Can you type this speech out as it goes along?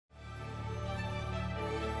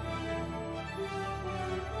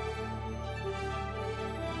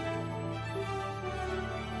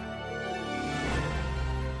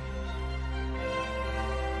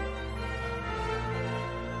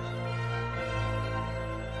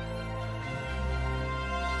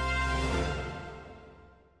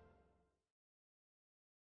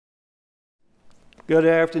Good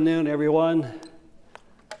afternoon, everyone,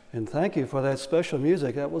 and thank you for that special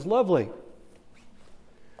music. That was lovely.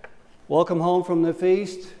 Welcome home from the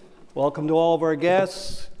feast. Welcome to all of our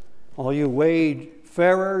guests, all you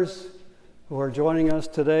wayfarers who are joining us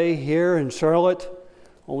today here in Charlotte,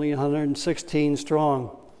 only 116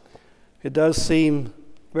 strong. It does seem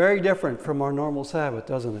very different from our normal Sabbath,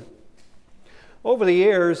 doesn't it? Over the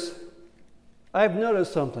years, I've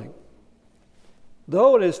noticed something.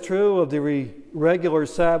 Though it is true of the regular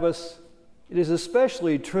Sabbaths, it is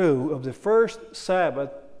especially true of the first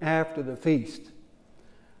Sabbath after the feast.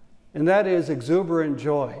 And that is exuberant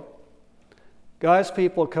joy. God's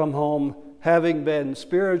people come home having been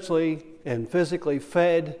spiritually and physically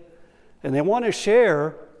fed, and they want to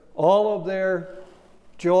share all of their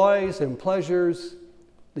joys and pleasures,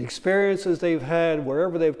 the experiences they've had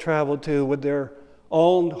wherever they've traveled to with their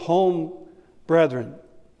own home brethren.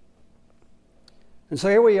 And so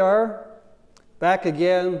here we are, back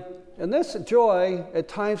again, and this joy at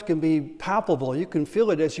times can be palpable. You can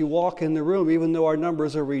feel it as you walk in the room, even though our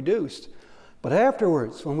numbers are reduced. But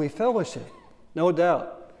afterwards, when we fellowship, no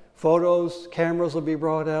doubt, photos, cameras will be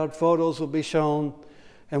brought out, photos will be shown,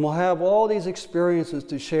 and we'll have all these experiences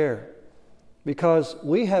to share because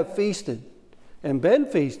we have feasted and been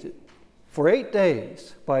feasted for 8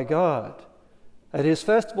 days by God at His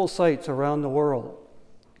festival sites around the world.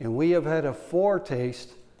 And we have had a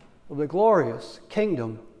foretaste of the glorious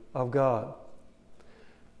kingdom of God.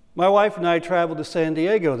 My wife and I traveled to San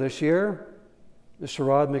Diego this year. Mr.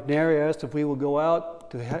 Rod McNary asked if we would go out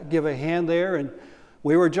to give a hand there, and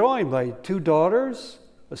we were joined by 2 daughters,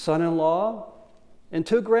 a son-in-law, and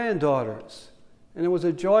 2 granddaughters. And it was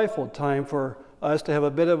a joyful time for us to have a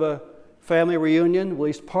bit of a family reunion, at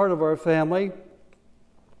least part of our family.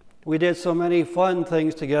 We did so many fun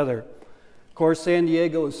things together. Of course, San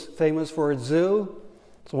Diego is famous for its zoo.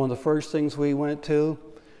 It's one of the first things we went to.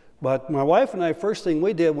 But my wife and I, first thing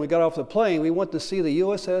we did when we got off the plane, we went to see the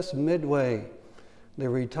USS Midway, the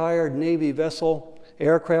retired Navy vessel,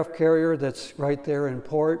 aircraft carrier that's right there in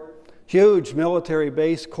port. Huge military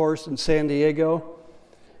base, of course, in San Diego.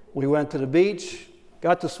 We went to the beach,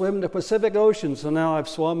 got to swim in the Pacific Ocean, so now I've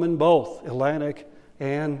swum in both Atlantic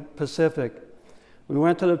and Pacific. We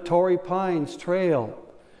went to the Torrey Pines Trail,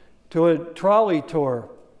 to a trolley tour,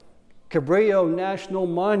 Cabrillo National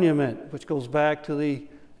Monument, which goes back to the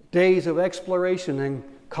days of exploration and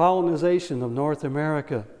colonization of North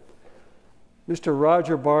America. Mr.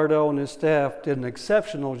 Roger Bardo and his staff did an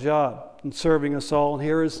exceptional job in serving us all, and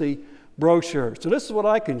here is the brochure. So this is what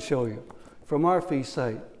I can show you from our feast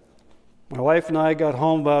site. My wife and I got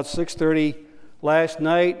home about 6:30 last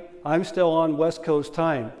night. I'm still on West Coast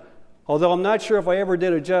time, although I'm not sure if I ever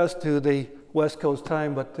did adjust to the West Coast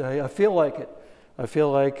time, but I feel like it. I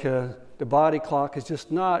feel like the body clock is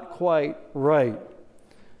just not quite right.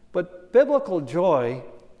 But biblical joy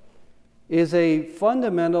is a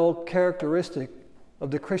fundamental characteristic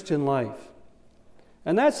of the Christian life.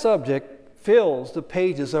 And that subject fills the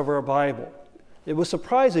pages of our Bible. It was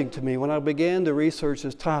surprising to me when I began to research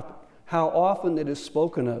this topic, how often it is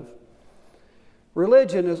spoken of.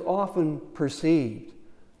 Religion is often perceived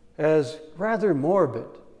as rather morbid,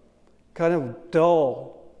 kind of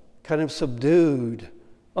dull, kind of subdued,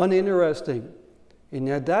 uninteresting. And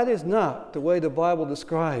yet that is not the way the Bible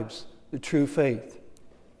describes the true faith.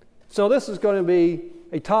 So this is going to be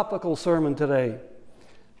a topical sermon today.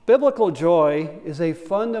 Biblical joy is a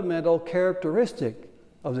fundamental characteristic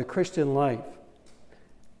of the Christian life.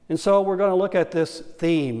 And so we're going to look at this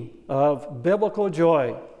theme of biblical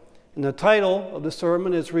joy. And the title of the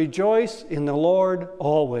sermon is Rejoice in the Lord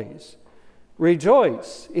Always.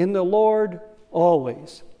 Rejoice in the Lord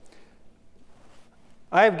always.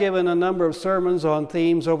 I've given a number of sermons on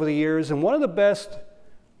themes over the years, and one of the best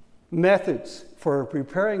methods for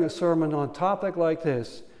preparing a sermon on a topic like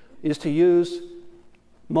this is to use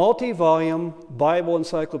multi-volume Bible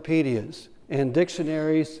encyclopedias and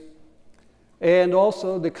dictionaries, and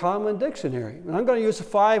also the Common Dictionary. And I'm going to use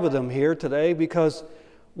 5 of them here today because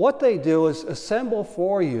what they do is assemble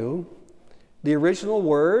for you the original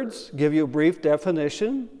words, give you a brief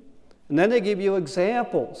definition, and then they give you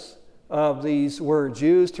examples of these words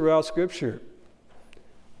used throughout Scripture.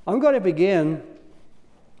 I'm going to begin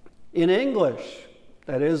in English,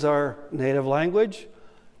 that is our native language.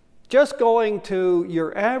 Just going to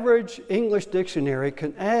your average English dictionary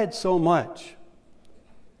can add so much.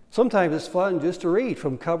 Sometimes it's fun just to read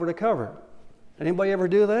from cover to cover. Anybody ever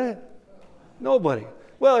do that? Nobody.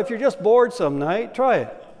 Well, if you're just bored some night, try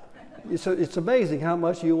it. It's amazing how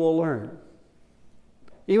much you will learn.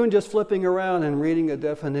 Even just flipping around and reading the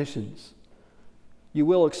definitions, you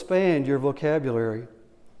will expand your vocabulary.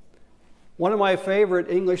 One of my favorite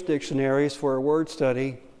English dictionaries for a word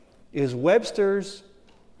study is Webster's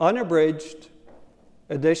Unabridged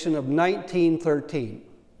edition of 1913.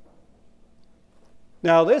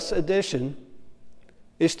 Now, this edition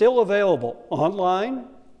is still available online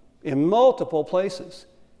in multiple places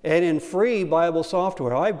and in free Bible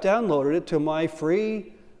software. I've downloaded it to my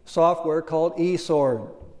free software called eSword.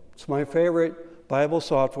 It's my favorite Bible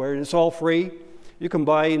software, and it's all free. You can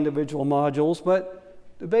buy individual modules, but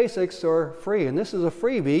the basics are free, and this is a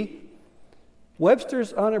freebie.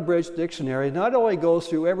 Webster's Unabridged Dictionary not only goes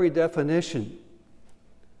through every definition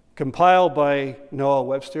compiled by Noah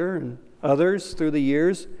Webster and others through the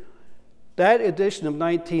years, that edition of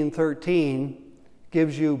 1913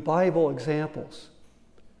 gives you Bible examples.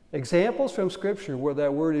 Examples from Scripture where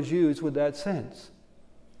that word is used with that sense.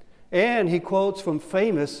 And he quotes from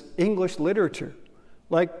famous English literature,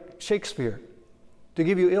 like Shakespeare, to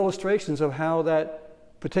give you illustrations of how that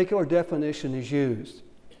particular definition is used.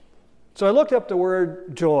 So I looked up the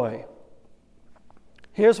word joy.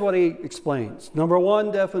 Here's what he explains. Number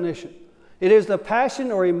one definition. It is the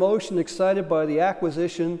passion or emotion excited by the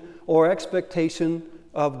acquisition or expectation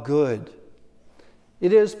of good.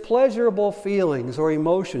 It is pleasurable feelings or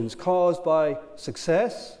emotions caused by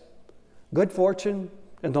success, good fortune,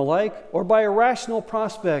 and the like, or by a rational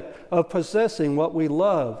prospect of possessing what we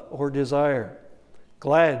love or desire.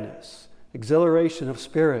 Gladness, exhilaration of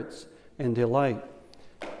spirits, and delight.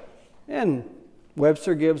 And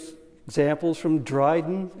Webster gives examples from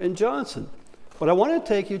Dryden and Johnson. But I want to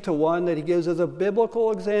take you to one that he gives as a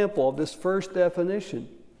biblical example of this first definition.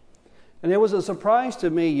 And it was a surprise to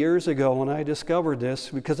me years ago when I discovered this,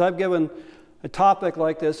 because I've given a topic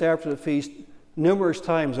like this after the feast numerous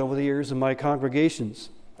times over the years in my congregations.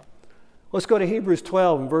 Let's go to Hebrews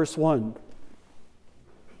 12 and verse 1.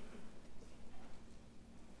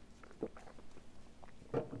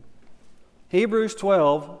 Hebrews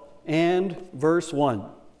 12 and verse 1.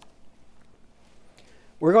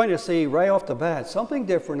 We're going to see right off the bat something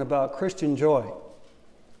different about Christian joy.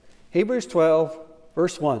 Hebrews 12,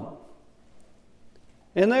 verse 1.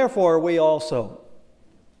 And therefore we also,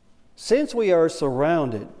 since we are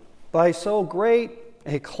surrounded by so great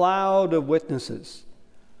a cloud of witnesses,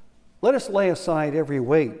 let us lay aside every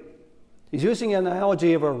weight. He's using an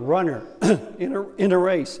analogy of a runner in a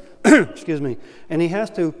race, excuse me, and he has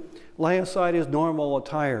to lay aside his normal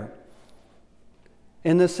attire.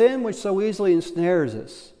 And the sin which so easily ensnares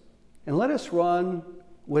us, and let us run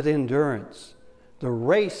with endurance the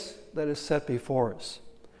race that is set before us,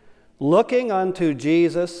 looking unto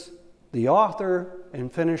Jesus, the author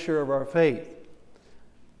and finisher of our faith.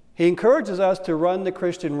 He encourages us to run the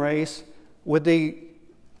Christian race with the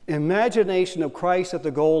imagination of Christ at the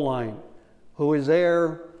goal line, who is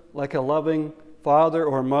there like a loving father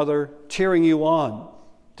or mother cheering you on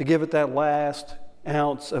to give it that last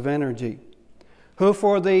ounce of energy. Who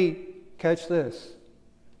for the, catch this,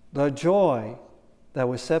 the joy that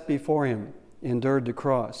was set before him endured the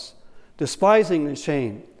cross, despising the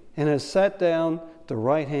shame, and has sat down at the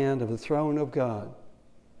right hand of the throne of God.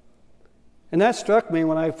 And that struck me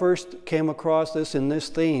when I first came across this in this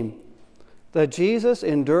theme, that Jesus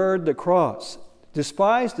endured the cross,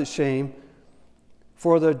 despised the shame,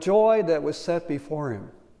 for the joy that was set before him.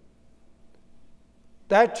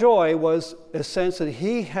 That joy was a sense that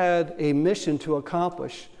he had a mission to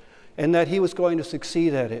accomplish and that he was going to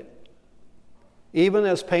succeed at it, even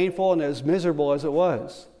as painful and as miserable as it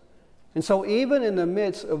was. And so even in the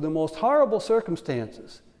midst of the most horrible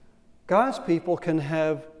circumstances, God's people can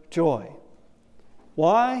have joy.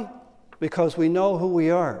 Why? Because we know who we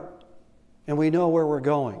are and we know where we're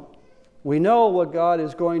going. We know what God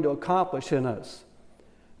is going to accomplish in us.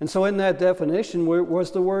 And so in that definition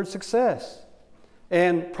was the word success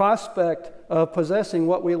and prospect of possessing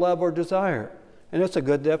what we love or desire. And it's a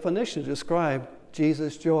good definition to describe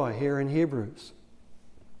Jesus' joy here in Hebrews.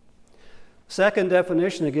 Second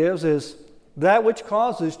definition it gives is that which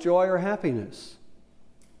causes joy or happiness.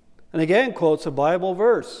 And again quotes a Bible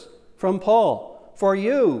verse from Paul. For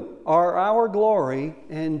you are our glory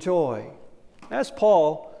and joy. That's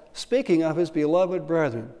Paul speaking of his beloved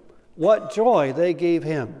brethren. What joy they gave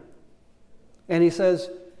him. And he says,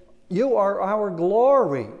 you are our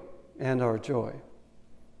glory and our joy.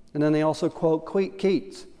 And then they also quote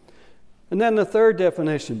Keats. And then the third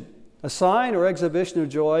definition, a sign or exhibition of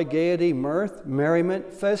joy, gaiety, mirth,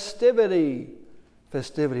 merriment, festivity.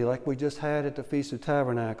 Festivity, like we just had at the Feast of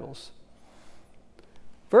Tabernacles.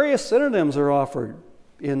 Various synonyms are offered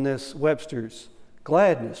in this Webster's: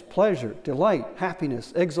 gladness, pleasure, delight,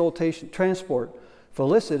 happiness, exultation, transport,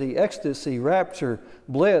 felicity, ecstasy, rapture,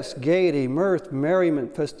 bliss, gaiety, mirth,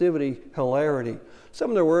 merriment, festivity, hilarity.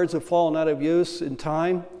 Some of the words have fallen out of use in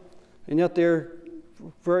time, and yet they're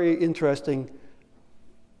very interesting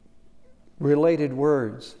related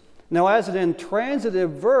words. Now, as an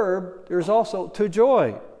intransitive verb, there's also to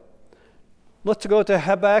joy. Let's go to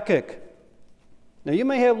Habakkuk. Now, you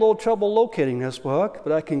may have a little trouble locating this book,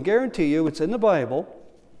 but I can guarantee you it's in the Bible,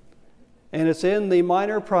 and it's in the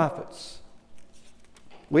minor prophets.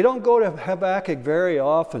 We don't go to Habakkuk very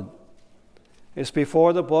often. It's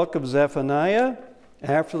before the book of Zephaniah,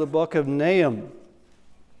 after the book of Nahum.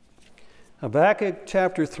 Habakkuk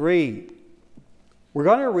chapter 3. We're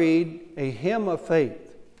going to read a hymn of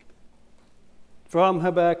faith from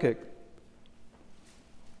Habakkuk.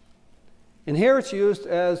 And here it's used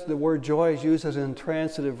as the word joy is used as an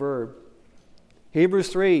intransitive verb. Hebrews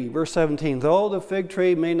 3, verse 17. Though the fig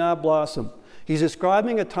tree may not blossom, he's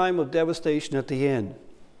describing a time of devastation at the end.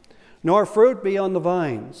 Nor fruit be on the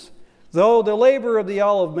vines. Though the labor of the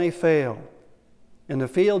olive may fail, and the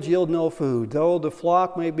fields yield no food. Though the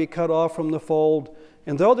flock may be cut off from the fold,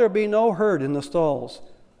 and though there be no herd in the stalls.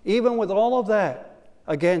 Even with all of that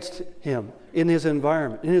against him, in his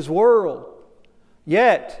environment, in his world,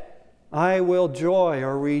 yet I will joy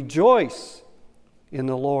or rejoice in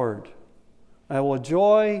the Lord. I will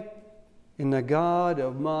joy in the God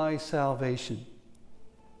of my salvation.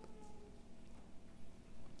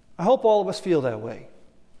 I hope all of us feel that way.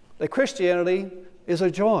 That Christianity is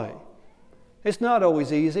a joy. It's not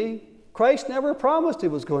always easy. Christ never promised it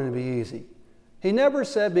was going to be easy. He never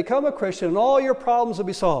said, become a Christian and all your problems will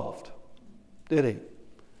be solved. Did he?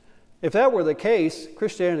 If that were the case,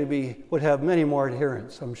 Christianity would have many more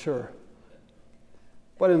adherents, I'm sure.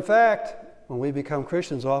 But in fact, when we become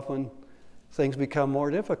Christians, often things become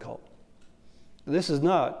more difficult. This is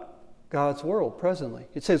not God's world presently.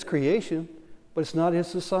 It says creation, but it's not his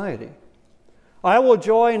society. I will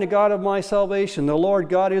joy in the God of my salvation. The Lord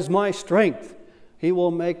God is my strength. He will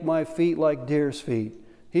make my feet like deer's feet.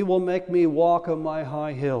 He will make me walk on my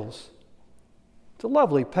high hills. It's a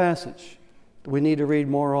lovely passage that we need to read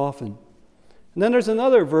more often. And then there's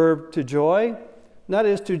another verb to joy, and that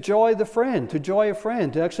is to joy the friend, to joy a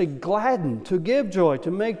friend, to actually gladden, to give joy, to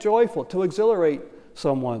make joyful, to exhilarate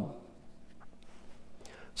someone.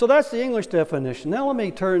 So that's the English definition. Now let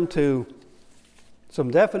me turn to some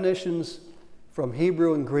definitions from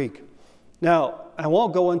Hebrew and Greek. Now, I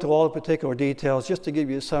won't go into all the particular details, just to give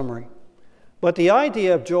you a summary. But the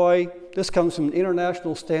idea of joy, this comes from the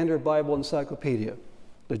International Standard Bible Encyclopedia.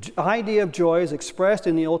 The idea of joy is expressed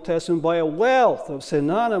in the Old Testament by a wealth of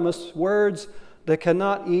synonymous words that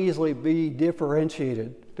cannot easily be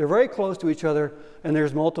differentiated. They're very close to each other, and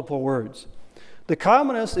there's multiple words. The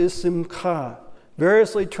commonest is simcha,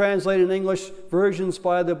 variously translated in English versions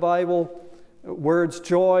by the Bible, words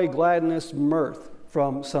joy, gladness, mirth.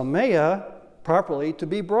 From sameya, properly, to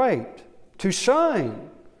be bright, to shine.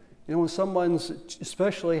 You know, when someone's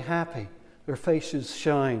especially happy, their faces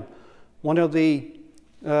shine. One of the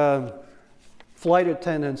flight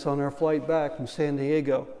attendants on our flight back from San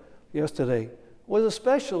Diego yesterday was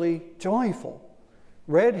especially joyful.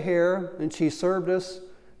 Red hair, and she served us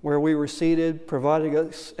where we were seated, providing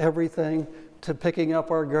us everything, to picking up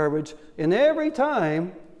our garbage. And every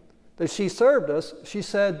time that she served us, she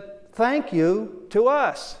said, "Thank you" to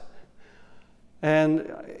us.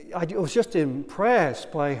 And I was just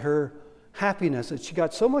impressed by her happiness, that she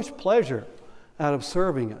got so much pleasure out of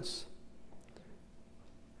serving us.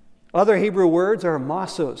 Other Hebrew words are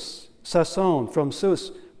masos, sason, from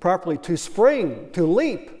sus, properly to spring, to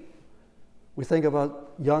leap. We think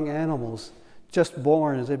about young animals just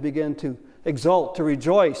born as they begin to exult, to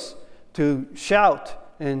rejoice, to shout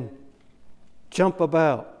and jump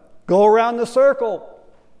about. Go around the circle.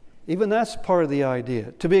 Even that's part of the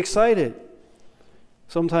idea, to be excited.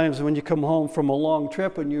 Sometimes when you come home from a long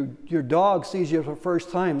trip and your dog sees you for the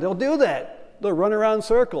first time, they'll do that. They'll run around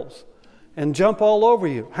circles and jump all over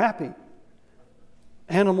you, happy.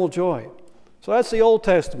 Animal joy. So that's the Old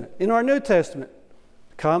Testament. In our New Testament,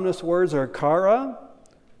 the commonest words are kara,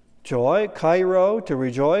 joy, kairo, to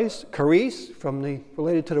rejoice, charis,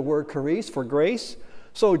 related to the word charis, for grace.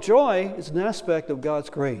 So joy is an aspect of God's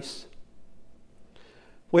grace.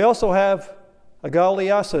 We also have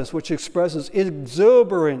agaliasis, which expresses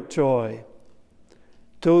exuberant joy,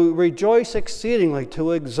 to rejoice exceedingly,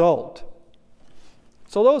 to exult.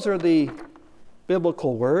 So those are the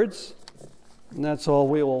biblical words, and that's all.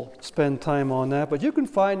 We will spend time on that, but you can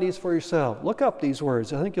find these for yourself. Look up these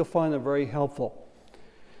words. I think you'll find them very helpful.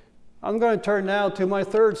 I'm going to turn now to my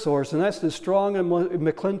third source, and that's the Strong and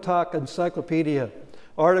McClintock Encyclopedia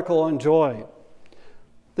article on joy.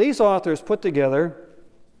 These authors put together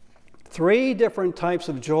 3 different types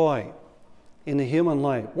of joy in the human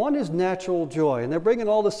life. One is natural joy, and they're bringing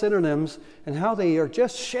all the synonyms and how they are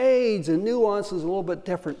just shades and nuances a little bit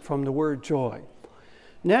different from the word joy.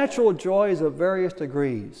 Natural joy is of various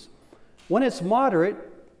degrees. When it's moderate,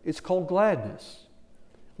 it's called gladness.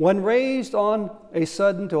 When raised on a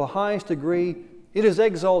sudden to a highest degree, it is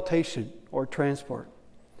exaltation or transport.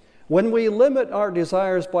 When we limit our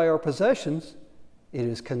desires by our possessions, it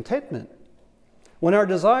is contentment. When our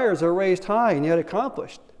desires are raised high and yet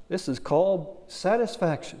accomplished, this is called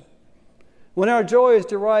satisfaction. When our joy is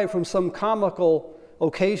derived from some comical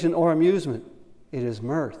occasion or amusement, it is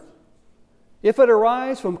mirth. If it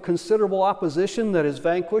arises from considerable opposition that is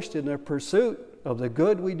vanquished in the pursuit of the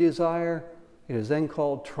good we desire, it is then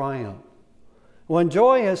called triumph. When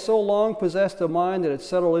joy has so long possessed the mind that it's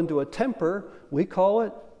settled into a temper, we call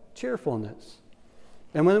it cheerfulness.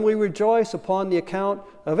 And when we rejoice upon the account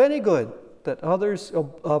of any good that others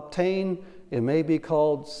obtain, it may be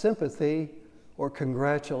called sympathy or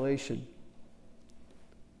congratulation.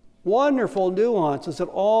 Wonderful nuances that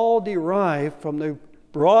all derive from the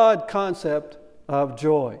broad concept of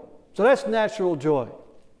joy. So that's natural joy.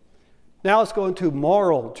 Now let's go into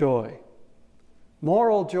moral joy.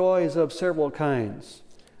 Moral joy is of several kinds,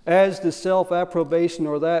 as the self-approbation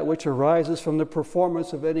or that which arises from the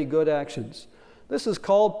performance of any good actions. This is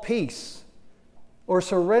called peace or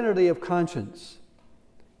serenity of conscience.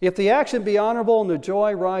 If the action be honorable and the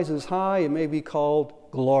joy rises high, it may be called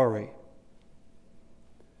glory.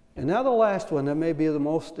 And now the last one that may be of the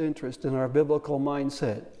most interest in our biblical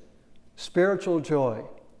mindset, spiritual joy.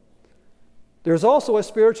 There's also a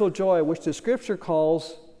spiritual joy which the Scripture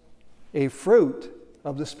calls a fruit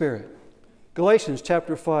of the Spirit. Galatians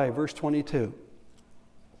chapter 5, verse 22.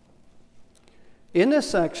 In this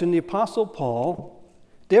section, the Apostle Paul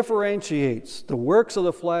differentiates the works of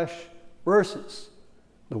the flesh versus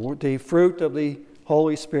the fruit of the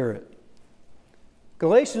Holy Spirit.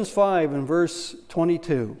 Galatians 5 and verse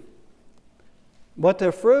 22. But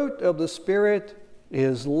the fruit of the Spirit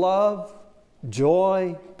is love,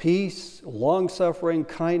 joy, peace, long-suffering,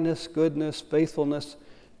 kindness, goodness, faithfulness,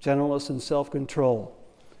 gentleness, and self-control.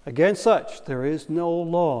 Against such there is no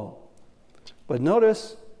law. But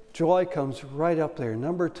notice, joy comes right up there.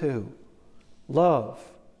 Number 2, love,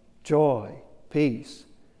 joy, peace.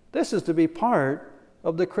 This is to be part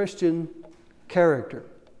of the Christian character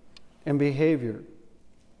and behavior.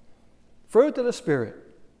 Fruit of the Spirit.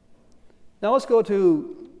 Now let's go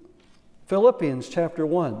to Philippians chapter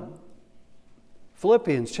 1.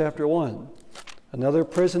 Philippians chapter 1. Another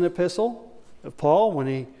prison epistle of Paul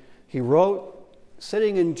when he wrote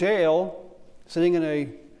sitting in jail, sitting in a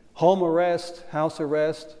home arrest, house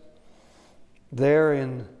arrest, there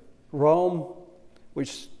in Rome,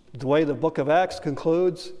 which the way the book of Acts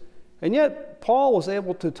concludes. And yet, Paul was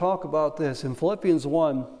able to talk about this in Philippians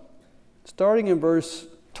 1, starting in verse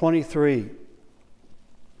 23.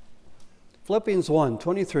 Philippians 1,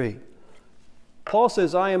 23. Paul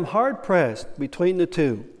says, I am hard pressed between the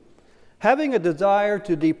two, having a desire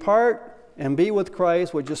to depart and be with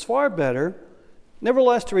Christ, which is far better.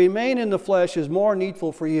 Nevertheless, to remain in the flesh is more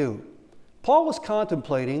needful for you. Paul was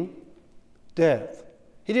contemplating death.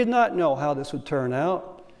 He did not know how this would turn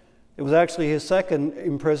out. It was actually his second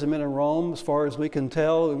imprisonment in Rome, as far as we can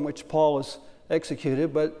tell, in which Paul was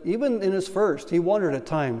executed. But even in his first, he wondered at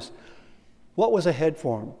times what was ahead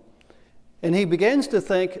for him. And he begins to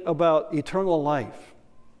think about eternal life.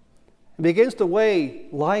 He begins to weigh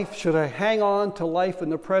life. Should I hang on to life in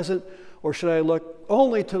the present, or should I look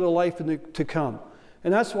only to the life to come?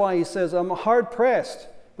 And that's why he says, I'm hard pressed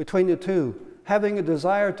between the two, having a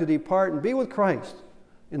desire to depart and be with Christ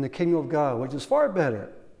in the kingdom of God, which is far better.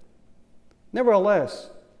 Nevertheless,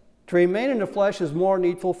 to remain in the flesh is more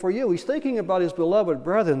needful for you. He's thinking about his beloved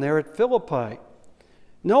brethren there at Philippi,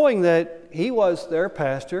 knowing that he was their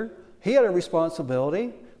pastor. He had a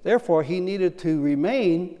responsibility. Therefore, he needed to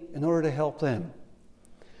remain in order to help them.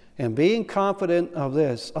 And being confident of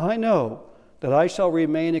this, I know that I shall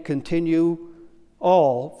remain and continue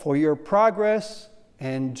all for your progress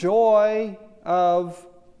and joy of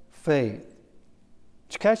faith.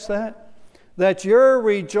 Did you catch that? That your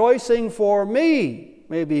rejoicing for me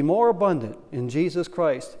may be more abundant in Jesus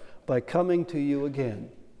Christ by coming to you again.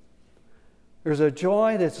 There's a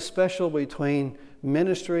joy that's special between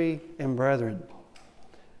ministry and brethren.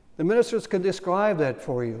 The ministers can describe that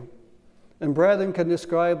for you, and brethren can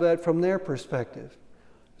describe that from their perspective.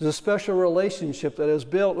 There's a special relationship that is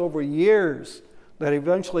built over years that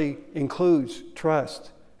eventually includes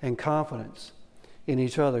trust and confidence in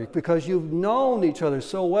each other, because you've known each other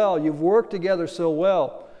so well, you've worked together so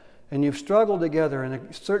well, and you've struggled together in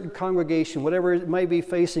a certain congregation, whatever it may be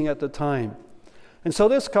facing at the time. And so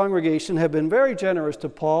this congregation had been very generous to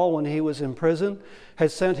Paul when he was in prison,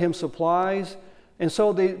 had sent him supplies. And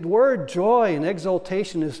so the word joy and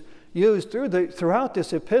exultation is used throughout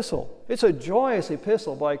this epistle. It's a joyous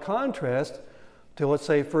epistle by contrast to, let's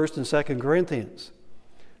say, 1st and 2nd Corinthians.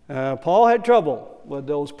 Paul had trouble with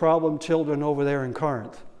those problem children over there in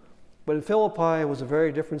Corinth. But in Philippi, it was a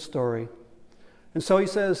very different story. And so he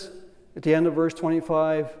says at the end of verse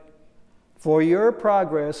 25, for your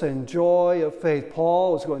progress and joy of faith,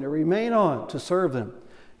 Paul is going to remain on to serve them.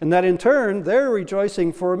 And that in turn, their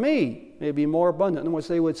rejoicing for me may be more abundant. In which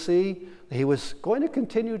they would see that he was going to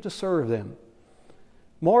continue to serve them.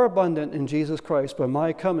 More abundant in Jesus Christ by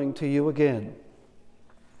my coming to you again.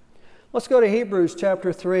 Let's go to Hebrews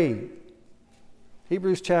chapter 3.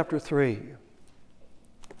 Hebrews chapter 3.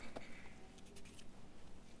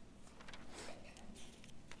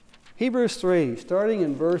 Hebrews 3, starting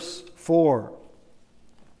in verse 4.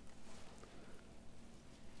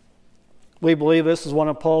 We believe this is one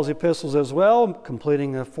of Paul's epistles as well,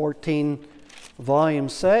 completing a 14-volume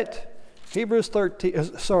set. Hebrews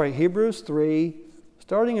 3,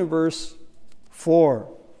 starting in verse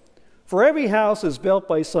 4. For every house is built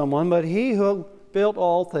by someone, but he who built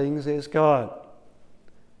all things is God.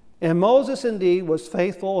 And Moses indeed was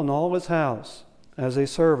faithful in all his house as a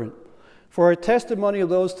servant, for a testimony of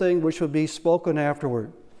those things which would be spoken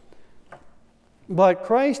afterward. But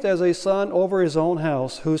Christ as a son over his own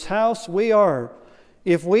house, whose house we are,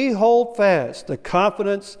 if we hold fast the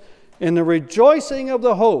confidence and the rejoicing of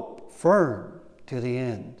the hope firm to the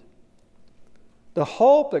end. The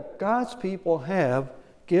hope that God's people have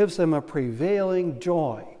gives them a prevailing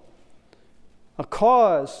joy, a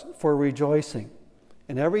cause for rejoicing.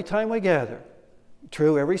 And every time we gather,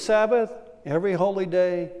 true every Sabbath, every holy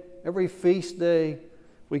day, every feast day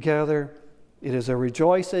we gather, it is a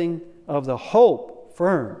rejoicing of the hope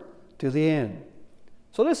firm to the end.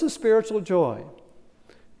 So this is spiritual joy.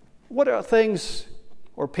 What are things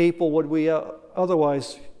or people would we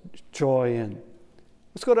otherwise joy in?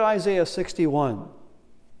 Let's go to Isaiah 61.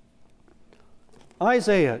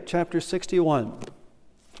 Isaiah chapter 61.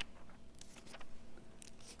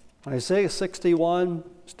 Isaiah 61,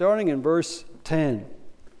 starting in verse 10.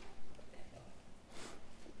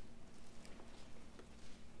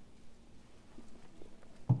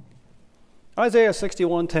 Isaiah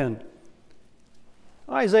 61:10.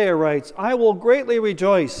 Isaiah writes, I will greatly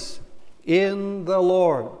rejoice in the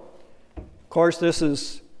Lord. Of course, this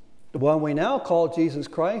is the one we now call Jesus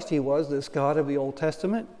Christ. He was this God of the Old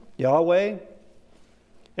Testament, Yahweh,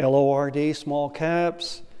 L-O-R-D, small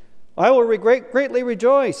caps. I will greatly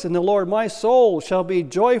rejoice in the Lord. My soul shall be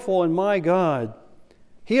joyful in my God.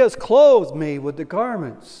 He has clothed me with the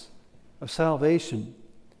garments of salvation,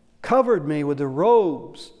 covered me with the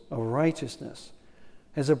robes of righteousness.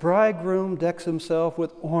 As a bridegroom decks himself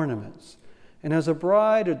with ornaments, and as a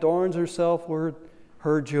bride adorns herself with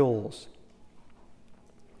her jewels.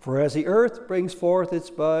 For as the earth brings forth its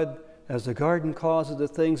bud, as the garden causes the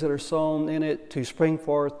things that are sown in it to spring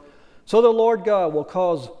forth, so the Lord God will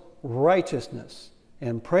cause righteousness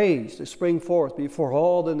and praise to spring forth before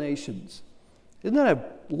all the nations. Isn't that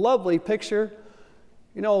a lovely picture?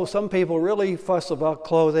 You know, some people really fuss about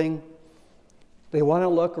clothing. They want to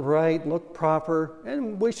look right, look proper,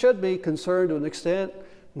 and we should be concerned to an extent,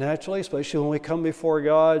 naturally, especially when we come before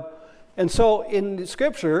God. And so in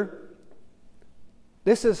Scripture,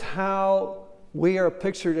 this is how we are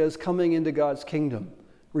pictured as coming into God's kingdom,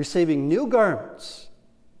 receiving new garments,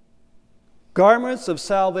 garments of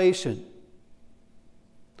salvation.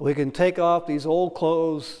 We can take off these old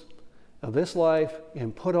clothes of this life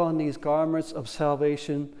and put on these garments of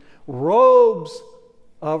salvation, robes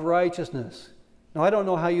of righteousness. Now, I don't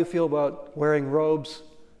know how you feel about wearing robes,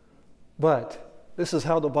 but this is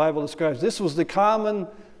how the Bible describes. This was the common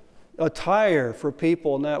attire for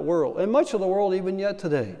people in that world, and much of the world even yet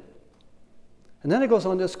today. And then it goes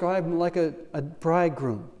on to describe him like a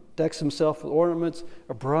bridegroom, decks himself with ornaments,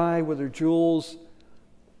 a bride with her jewels.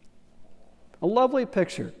 A lovely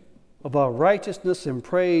picture about righteousness and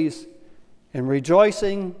praise and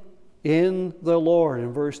rejoicing in the Lord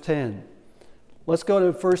in verse 10. Let's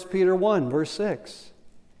go to 1 Peter 1, verse 6.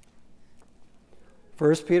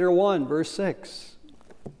 1 Peter 1, verse 6.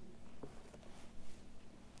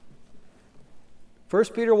 1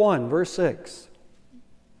 Peter 1, verse 6.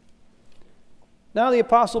 Now the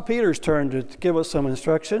Apostle Peter's turn to give us some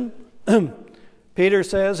instruction. Peter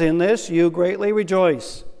says, in this you greatly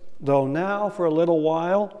rejoice, though now for a little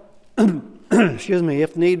while,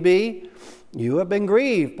 if need be, you have been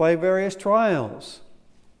grieved by various trials.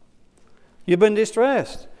 You've been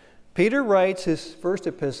distressed, Peter writes his first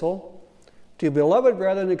epistle to beloved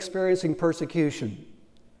brethren experiencing persecution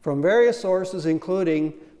from various sources,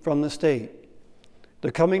 including from the state.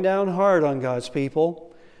 They're coming down hard on God's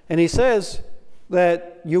people. And he says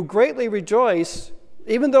that you greatly rejoice,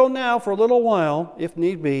 even though now for a little while, if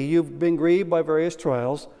need be, you've been grieved by various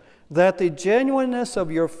trials, that the genuineness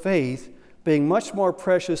of your faith, being much more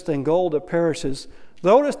precious than gold that perishes,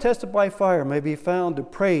 though it is tested by fire, may be found to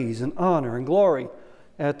praise and honor and glory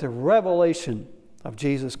at the revelation of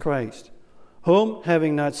Jesus Christ, whom,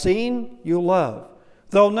 having not seen, you love.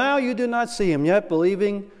 Though now you do not see him, yet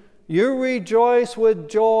believing, you rejoice with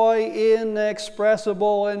joy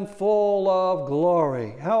inexpressible and full of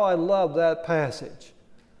glory. How I love that passage.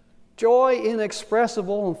 Joy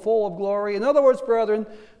inexpressible and full of glory. In other words, brethren,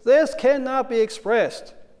 this cannot be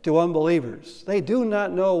expressed to unbelievers. They do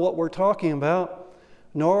not know what we're talking about,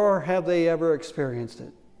 nor have they ever experienced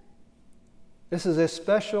it. This is a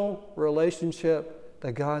special relationship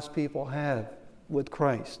that God's people have with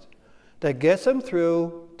Christ that gets them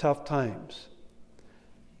through tough times.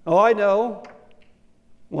 Oh, I know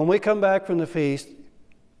when we come back from the feast,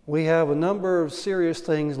 we have a number of serious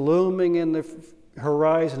things looming in the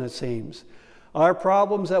horizon, it seems. Our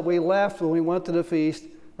problems that we left when we went to the feast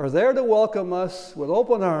are there to welcome us with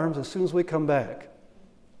open arms as soon as we come back.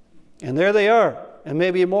 And there they are, and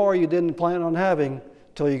maybe more you didn't plan on having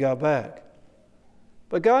till you got back.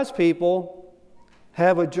 But God's people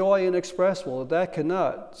have a joy inexpressible that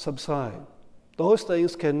cannot subside. Those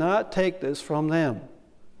things cannot take this from them.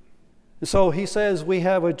 And so he says we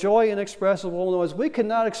have a joy inexpressible. In other words, we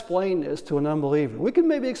cannot explain this to an unbeliever. We can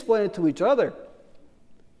maybe explain it to each other.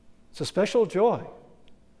 It's a special joy.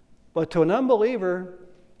 But to an unbeliever,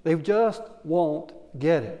 they just won't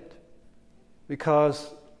get it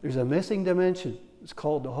because there's a missing dimension. It's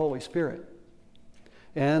called the Holy Spirit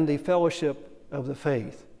and the fellowship of the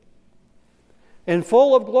faith. And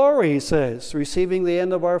full of glory, he says, receiving the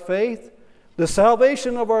end of our faith, the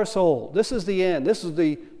salvation of our soul. This is the end. This is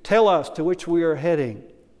the telos to which we are heading.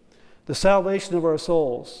 The salvation of our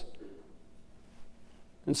souls.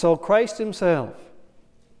 And so Christ himself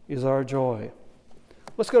is our joy.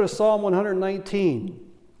 Let's go to Psalm 119.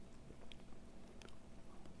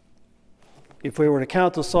 If we were to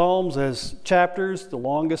count the Psalms as chapters, the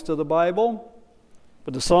longest of the Bible,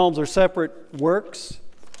 but the Psalms are separate works,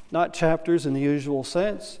 not chapters in the usual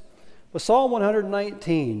sense. But Psalm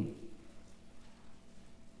 119,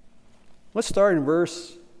 let's start in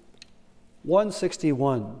verse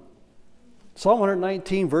 161. Psalm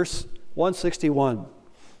 119, verse 161.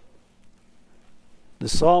 The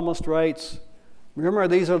psalmist writes, remember,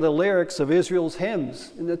 these are the lyrics of Israel's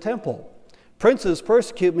hymns in the temple. Princes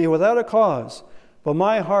persecute me without a cause, but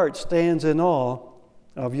my heart stands in awe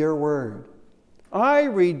of your word. I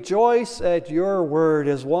rejoice at your word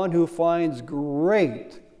as one who finds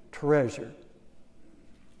great treasure.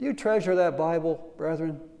 Do you treasure that Bible,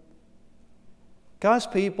 brethren? God's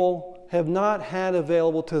people have not had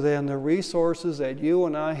available to them the resources that you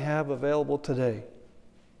and I have available today.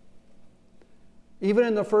 Even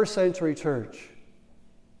in the first century church,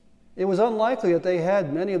 it was unlikely that they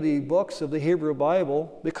had many of the books of the Hebrew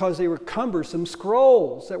Bible because they were cumbersome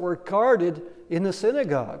scrolls that were guarded in the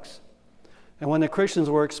synagogues. And when the Christians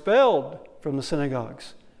were expelled from the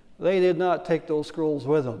synagogues, they did not take those scrolls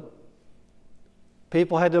with them.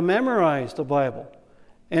 People had to memorize the Bible.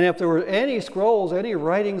 And if there were any scrolls, any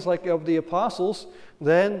writings like of the apostles,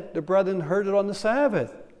 then the brethren heard it on the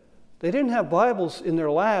Sabbath. They didn't have Bibles in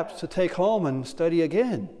their laps to take home and study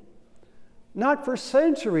again. Not for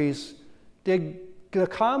centuries did the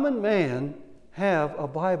common man have a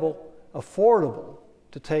Bible affordable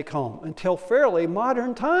to take home until fairly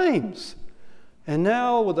modern times. And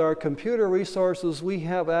now with our computer resources, we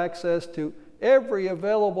have access to every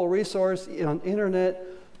available resource on the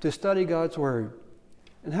internet to study God's Word.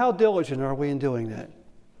 And how diligent are we in doing that?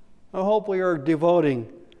 I hope we are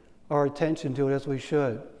devoting our attention to it as we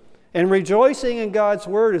should. And rejoicing in God's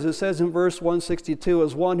Word, as it says in verse 162,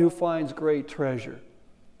 as one who finds great treasure.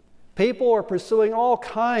 People are pursuing all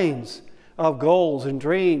kinds of goals and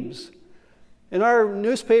dreams. And our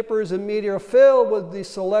newspapers and media are filled with these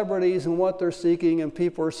celebrities and what they're seeking, and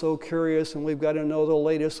people are so curious, and we've got to know the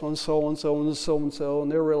latest on so-and-so and so-and-so and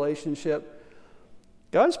their relationship.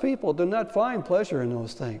 God's people do not find pleasure in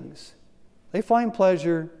those things. They find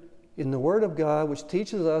pleasure in the Word of God, which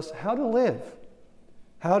teaches us how to live,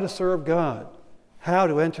 how to serve God, how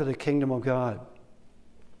to enter the kingdom of God.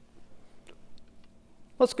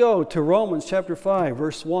 Let's go to Romans chapter 5,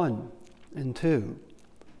 verse 1 and 2.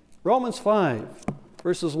 Romans 5,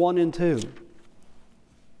 verses 1 and 2.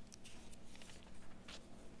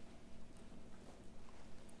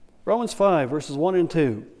 Romans 5, verses 1 and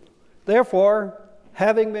 2. Therefore,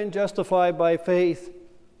 having been justified by faith,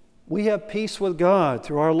 we have peace with God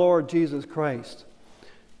through our Lord Jesus Christ.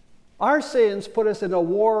 Our sins put us in a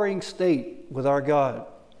warring state with our God.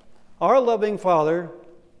 Our loving Father,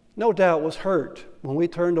 no doubt, was hurt when we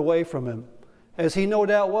turned away from Him, as He no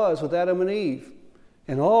doubt was with Adam and Eve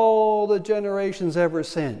and all the generations ever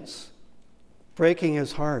since, breaking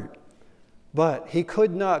His heart. But He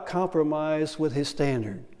could not compromise with His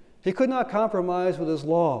standard. He could not compromise with His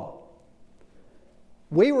law.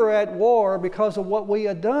 We were at war because of what we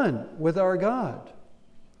had done with our God.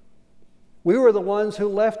 We were the ones who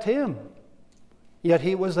left Him, yet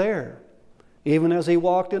He was there. Even as He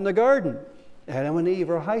walked in the garden, Adam and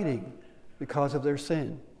Eve are hiding because of their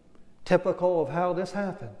sin. Typical of how this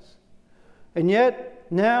happens. And yet,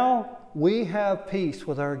 now we have peace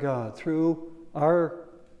with our God through our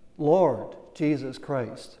Lord Jesus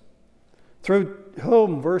Christ. Through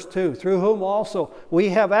whom, verse 2, through whom also we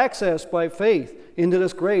have access by faith into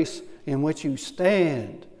this grace in which you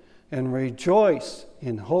stand and rejoice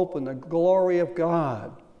in hope in the glory of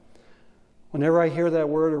God. Whenever I hear that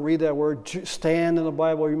word or read that word, stand in the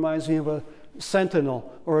Bible, it reminds me of a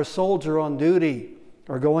sentinel or a soldier on duty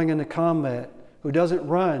or going into combat who doesn't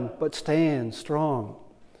run but stands strong.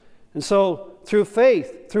 And so, through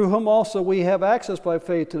faith, through whom also we have access by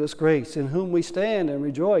faith to this grace, in whom we stand and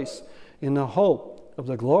rejoice in the hope of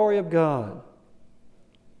the glory of God.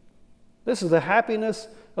 This is the happiness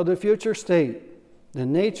of the future state, the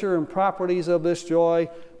nature and properties of this joy.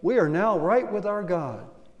 We are now right with our God.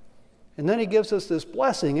 And then He gives us this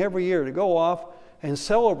blessing every year to go off and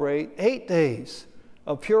celebrate 8 days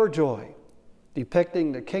of pure joy,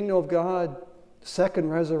 depicting the kingdom of God, the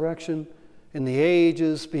second resurrection, and the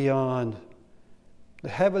ages beyond, the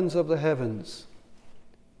heavens of the heavens,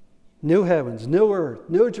 new heavens, new earth,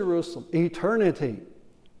 new Jerusalem, eternity.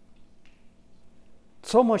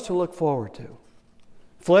 So much to look forward to.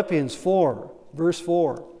 Philippians 4, verse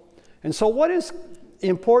 4. And so what is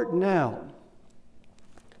important now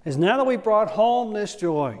is now that we brought home this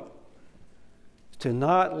joy, to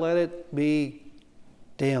not let it be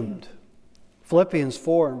dimmed. Philippians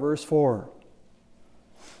 4 and verse 4.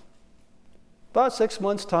 About 6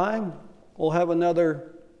 months' time, we'll have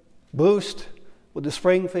another boost with the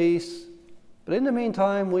spring feast. But in the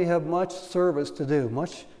meantime, we have much service to do,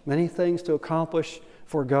 many things to accomplish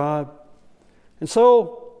for God. And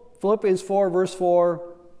so, Philippians 4, verse 4,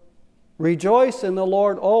 rejoice in the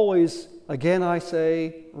Lord always. Again, I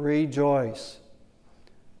say, rejoice.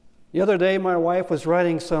 The other day, my wife was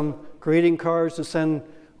writing some greeting cards to send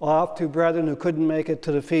off to brethren who couldn't make it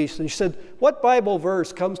to the feast. And she said, what Bible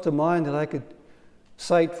verse comes to mind that I could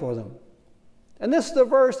cite for them? And this is the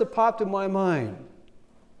verse that popped in my mind.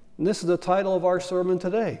 And this is the title of our sermon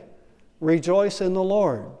today. Rejoice in the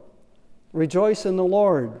Lord. Rejoice in the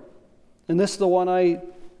Lord. And this is the one I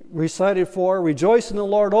recited for. Rejoice in the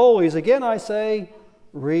Lord always. Again, I say,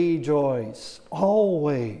 rejoice.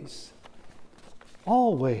 Always.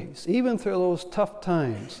 Always. Even through those tough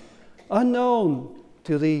times. Unknown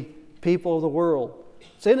to the people of the world.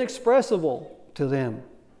 It's inexpressible to them.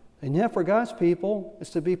 And yet for God's people, it's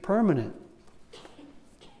to be permanent.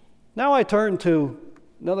 Now I turn to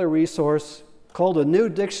another resource called a New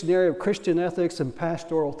Dictionary of Christian Ethics and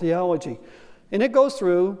Pastoral Theology. And it goes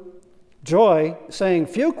through joy, saying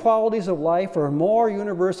few qualities of life are more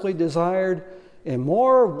universally desired and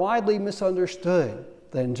more widely misunderstood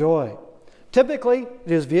than joy. Typically,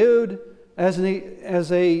 it is viewed as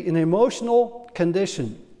an emotional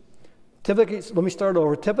condition. Typically, let me start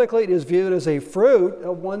over. Typically, it is viewed as a fruit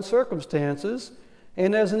of one's circumstances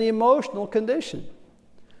and as an emotional condition.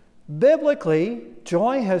 Biblically,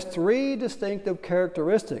 joy has 3 distinctive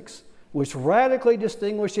characteristics which radically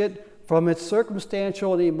distinguish it from its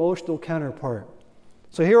circumstantial and emotional counterpart.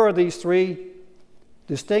 So here are these 3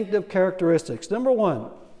 distinctive characteristics. Number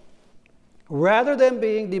 1, rather than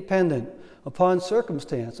being dependent upon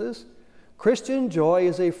circumstances, Christian joy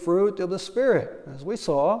is a fruit of the Spirit, as we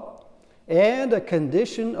saw, and a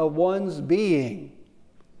condition of one's being.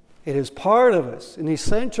 It is part of us, an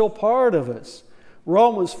essential part of us.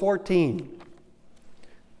 Romans 14.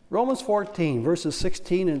 Romans 14, verses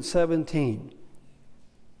 16 and 17.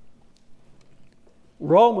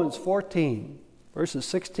 Romans 14, verses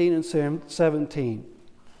 16 and 17.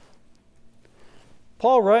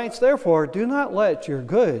 Paul writes, therefore, do not let your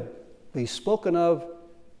good be spoken of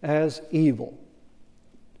as evil.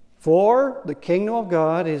 For the kingdom of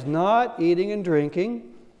God is not eating and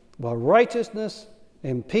drinking, but righteousness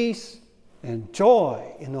and peace and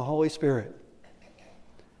joy in the Holy Spirit.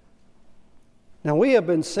 Now we have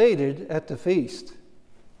been sated at the feast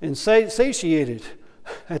and satiated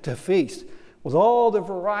at the feast with all the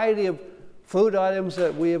variety of food items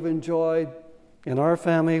that we have enjoyed. In our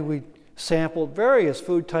family, we sampled various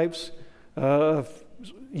food types,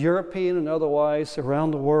 European and otherwise,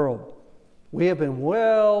 around the world. We have been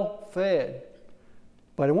well fed.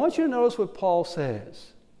 But I want you to notice what Paul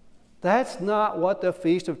says. That's not what the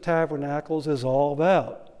Feast of Tabernacles is all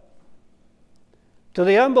about. To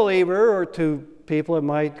the unbeliever, or to people that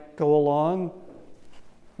might go along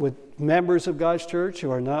with members of God's church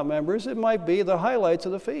who are not members, it might be the highlights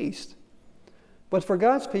of the feast. But for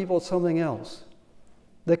God's people, it's something else.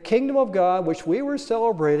 The kingdom of God, which we were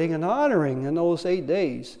celebrating and honoring in those 8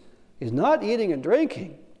 days, is not eating and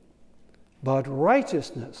drinking, but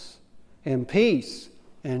righteousness and peace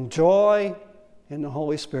and joy in the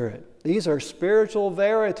Holy Spirit. These are spiritual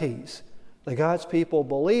verities that God's people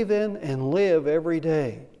believe in and live every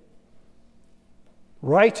day.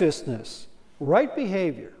 Righteousness, right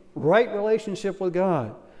behavior, right relationship with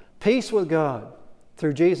God, peace with God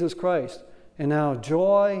through Jesus Christ, and now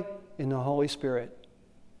joy in the Holy Spirit.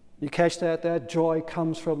 You catch that? That joy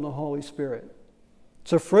comes from the Holy Spirit.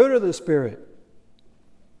 It's a fruit of the Spirit.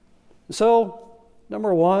 So,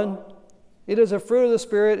 number one, it is a fruit of the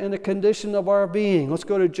Spirit and a condition of our being. Let's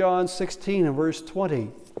go to John 16 and verse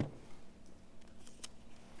 20.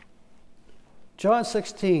 John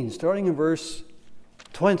 16, starting in verse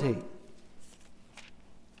 20.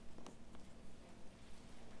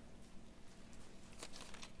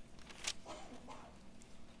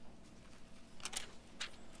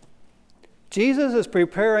 Jesus is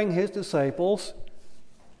preparing his disciples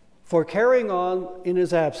for carrying on in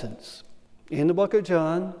his absence. In the book of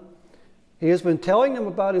John, he has been telling them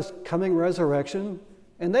about his coming resurrection,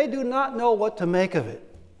 and they do not know what to make of it.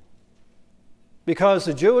 Because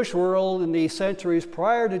the Jewish world in the centuries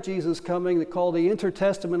prior to Jesus' coming, called the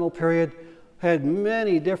intertestamental period, had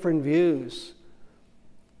many different views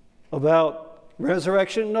about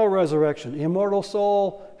resurrection, no resurrection, immortal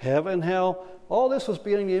soul, heaven, hell. All this was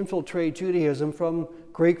beginning to infiltrate Judaism from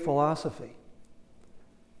Greek philosophy.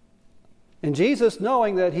 And Jesus,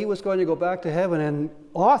 knowing that he was going to go back to heaven and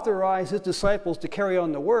authorize his disciples to carry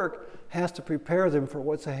on the work, has to prepare them for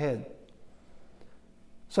what's ahead.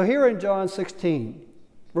 So here in John 16,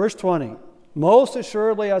 verse 20, most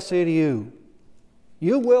assuredly I say to you,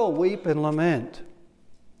 you will weep and lament,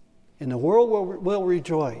 and the world will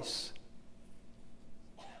rejoice.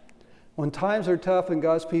 When times are tough and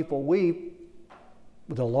God's people weep,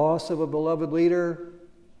 with the loss of a beloved leader,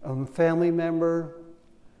 a family member,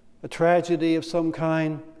 a tragedy of some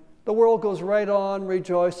kind, the world goes right on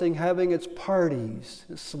rejoicing, having its parties.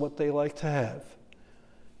 This is what they like to have.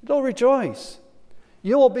 They'll rejoice.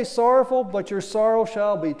 You will be sorrowful, but your sorrow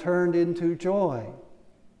shall be turned into joy.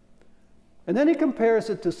 And then he compares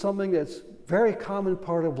it to something that's a very common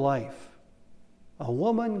part of life. A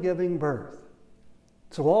woman giving birth.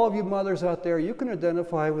 So all of you mothers out there, you can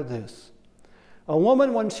identify with this. A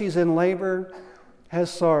woman, when she's in labor, has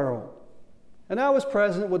sorrow. And I was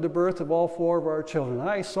present with the birth of all 4 of our children.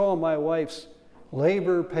 I saw my wife's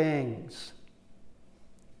labor pangs.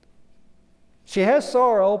 She has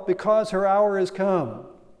sorrow because her hour has come.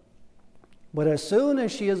 But as soon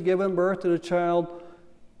as she has given birth to the child,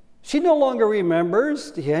 she no longer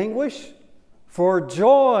remembers the anguish for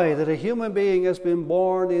joy that a human being has been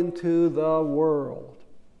born into the world.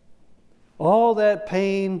 All that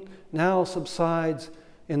pain now subsides,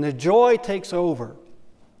 and the joy takes over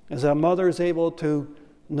as a mother is able to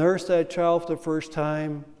nurse that child for the first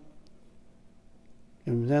time.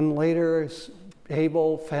 And then later, as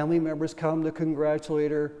family members come to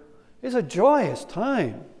congratulate her. It's a joyous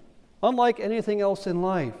time, unlike anything else in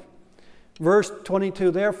life. Verse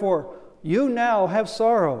 22, therefore, you now have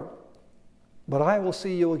sorrow, but I will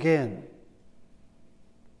see you again.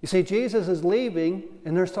 You see, Jesus is leaving,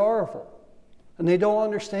 and they're sorrowful. And they don't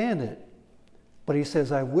understand it. But he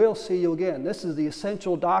says, I will see you again. This is the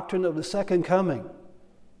essential doctrine of the second coming.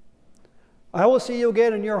 I will see you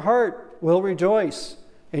again, and your heart will rejoice.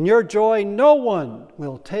 And your joy no one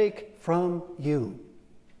will take from you.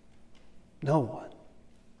 No one.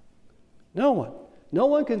 No one. No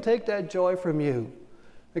one can take that joy from you.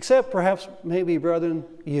 Except perhaps, maybe, brethren,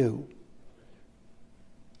 you.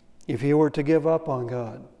 If you were to give up on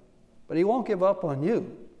God. But he won't give up on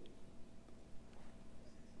you.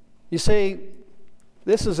 You see,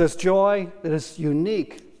 this is this joy that is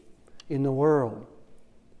unique in the world.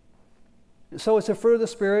 And so it's a fruit of the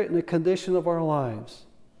Spirit and a condition of our lives.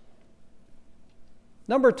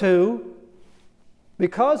 Number 2,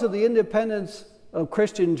 because of the independence of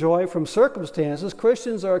Christian joy from circumstances,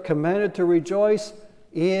 Christians are commanded to rejoice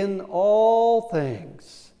in all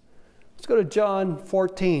things. Let's go to John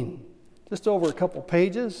 14. just over a couple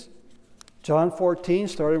pages. John 14,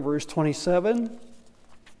 starting verse 27,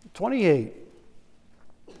 28.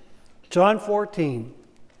 John 14,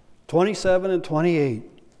 27 and 28.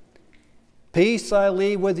 Peace I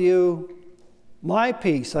leave with you, my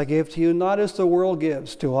peace I give to you, not as the world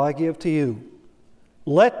gives, do I give to you.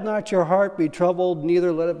 Let not your heart be troubled,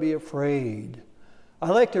 neither let it be afraid.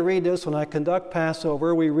 I like to read this when I conduct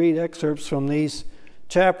Passover. We read excerpts from these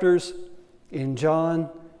chapters in John,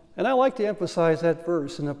 and I like to emphasize that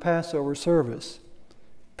verse in the Passover service.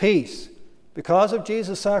 Peace. Because of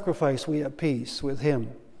Jesus' sacrifice, we have peace with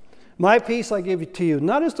him. My peace I give to you,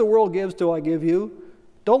 not as the world gives do I give you.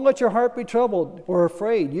 Don't let your heart be troubled or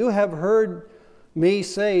afraid. You have heard me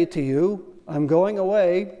say to you, I'm going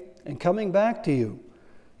away and coming back to you.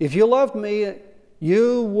 If you loved me,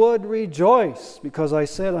 you would rejoice, because I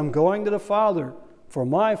said, I'm going to the Father, for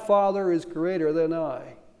my Father is greater than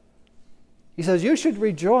I. He says, you should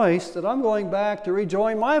rejoice that I'm going back to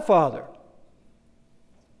rejoin my Father.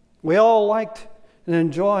 We all liked and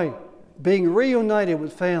enjoy being reunited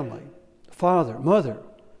with family, father, mother,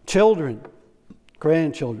 children,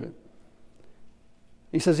 grandchildren.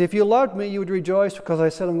 He says, if you loved me, you would rejoice because I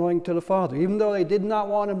said I'm going to the Father, even though they did not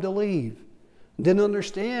want him to leave, didn't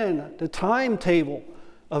understand the timetable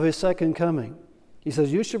of his second coming. He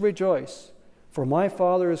says, you should rejoice, for my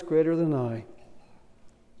Father is greater than I.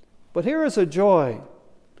 But here is a joy.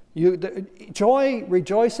 Joy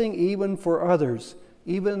rejoicing even for others,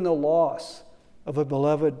 even in the loss of a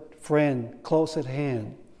beloved friend close at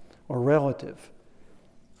hand or relative.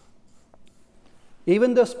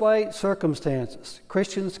 Even despite circumstances,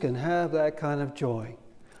 Christians can have that kind of joy.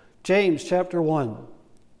 James chapter 1.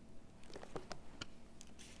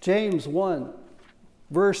 James 1,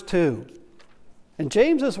 verse 2. And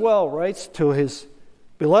James as well writes to his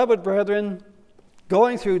beloved brethren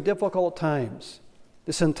going through difficult times.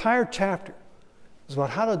 This entire chapter is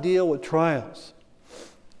about how to deal with trials.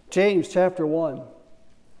 James chapter 1,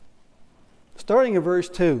 starting in verse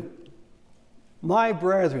 2. My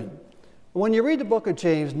brethren. When you read the book of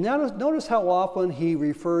James, notice how often he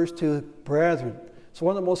refers to brethren. It's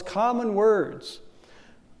one of the most common words.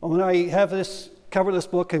 When I cover this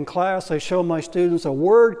book in class, I show my students a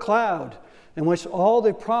word cloud in which all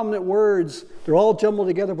the prominent words, they're all jumbled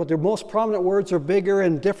together, but their most prominent words are bigger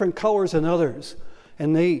and different colors than others.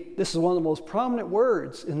 And this is one of the most prominent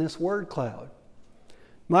words in this word cloud.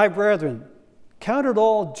 My brethren, count it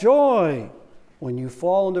all joy when you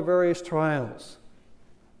fall into various trials.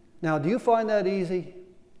 Now, do you find that easy?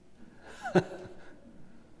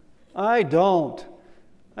 I don't.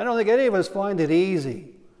 I don't think any of us find it easy.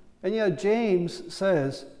 And yet James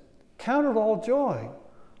says, count it all joy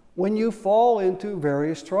when you fall into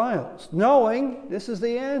various trials, knowing, this is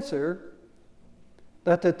the answer,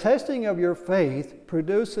 that the testing of your faith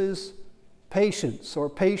produces patience or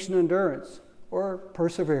patient endurance or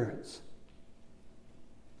perseverance.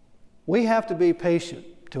 We have to be patient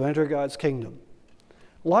to enter God's kingdom.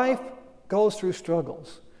 Life goes through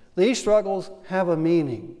struggles. These struggles have a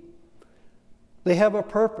meaning. They have a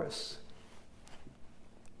purpose.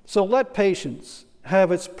 So let patience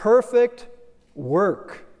have its perfect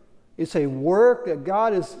work. It's a work that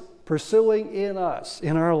God is pursuing in us,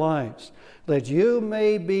 in our lives, that you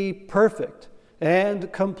may be perfect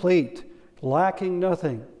and complete, lacking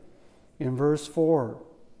nothing, in verse 4.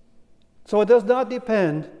 So it does not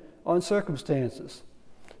depend on circumstances.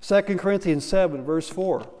 2 Corinthians 7, verse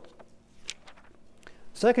 4.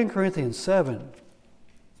 2 Corinthians 7,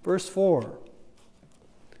 verse 4.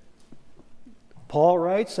 Paul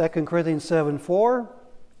writes, 2 Corinthians 7, 4.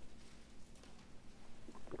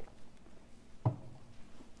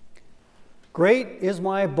 Great is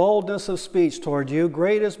my boldness of speech toward you.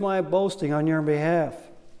 Great is my boasting on your behalf.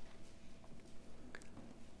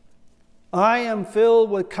 I am filled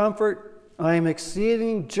with comfort. I am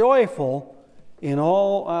exceeding joyful in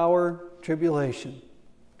all our tribulation.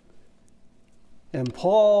 And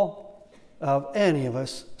Paul, of any of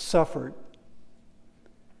us, suffered.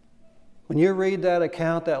 When you read that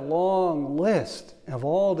account, that long list of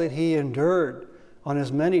all that he endured on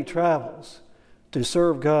his many travels to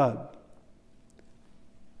serve God,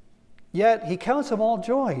 yet he counts them all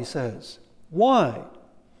joy, he says. Why?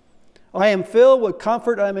 I am filled with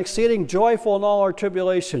comfort. I am exceeding joyful in all our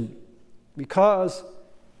tribulation. Because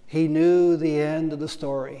he knew the end of the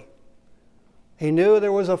story. He knew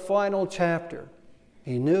there was a final chapter.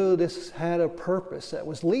 He knew this had a purpose that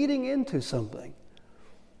was leading into something.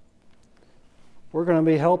 We're going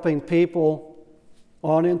to be helping people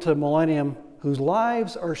on into the millennium whose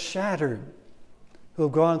lives are shattered, who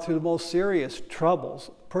have gone through the most serious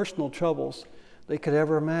troubles, personal troubles they could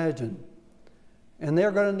ever imagine. and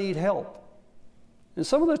they're going to need help. And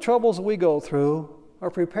some of the troubles that we go through are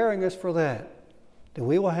preparing us for that. That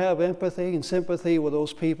we will have empathy and sympathy with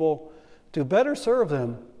those people to better serve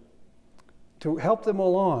them, to help them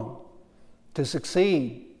along, to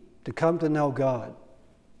succeed, to come to know God.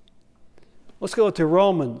 Let's go to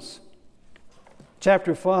Romans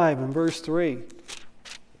chapter 5 and verse 3.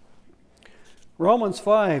 Romans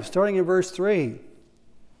 5, starting in verse 3.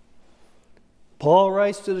 Paul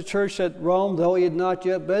writes to the church at Rome, though he had not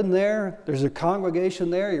yet been there. There's a congregation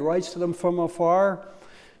there. He writes to them from afar.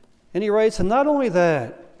 And he writes, and not only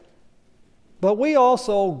that, but we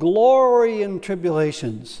also glory in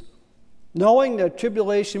tribulations, knowing that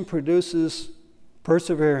tribulation produces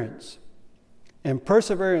perseverance, and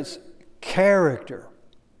perseverance, character.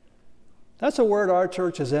 That's a word our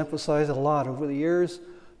church has emphasized a lot over the years.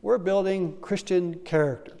 We're building Christian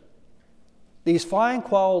character. These fine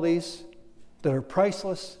qualities that are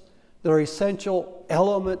priceless, that are essential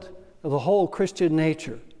element of the whole Christian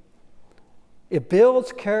nature. It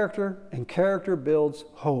builds character, and character builds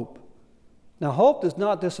hope. Now, hope does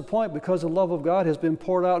not disappoint because the love of God has been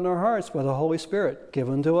poured out in our hearts by the Holy Spirit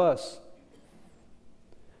given to us.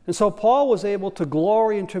 And so Paul was able to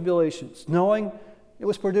glory in tribulations, knowing it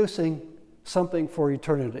was producing something for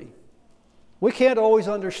eternity. We can't always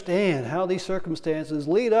understand how these circumstances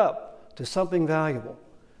lead up to something valuable.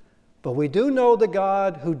 But we do know the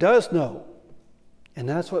God who does know, and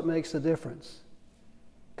that's what makes the difference.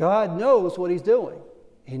 God knows what he's doing.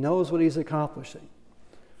 He knows what he's accomplishing.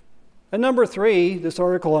 And number 3, this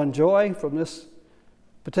article on joy from this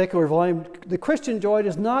particular volume, the Christian joy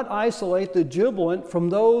does not isolate the jubilant from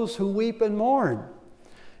those who weep and mourn.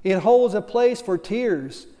 It holds a place for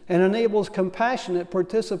tears and enables compassionate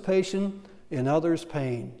participation in others'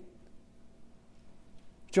 pain.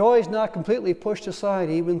 Joy is not completely pushed aside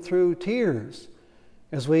even through tears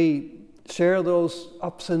as we share those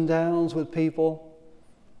ups and downs with people.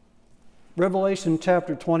 Revelation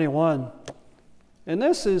chapter 21. And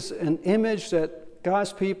this is an image that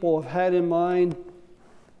God's people have had in mind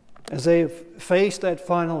as they've faced that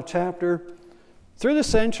final chapter through the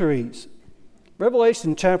centuries.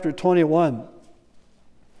 Revelation chapter 21.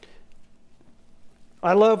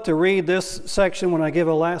 I love to read this section when I give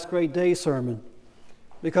a last great day sermon,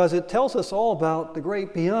 because it tells us all about the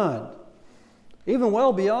great beyond. Even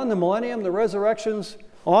well beyond the millennium, the resurrections,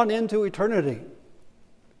 on into eternity.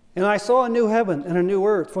 And I saw a new heaven and a new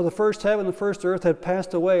earth, for the first heaven and the first earth had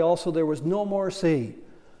passed away. Also there was no more sea.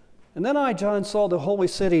 And then I, John, saw the holy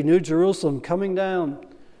city, New Jerusalem, coming down,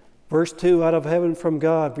 verse 2, out of heaven from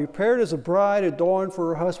God, prepared as a bride adorned for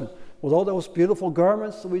her husband, with all those beautiful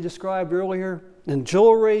garments that we described earlier, and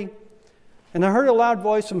jewelry. And I heard a loud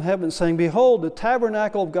voice from heaven saying, behold, the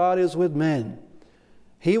tabernacle of God is with men.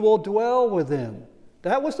 He will dwell with them.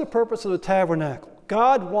 That was the purpose of the tabernacle.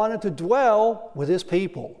 God wanted to dwell with his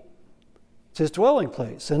people. It's his dwelling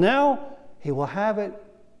place. And now he will have it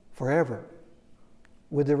forever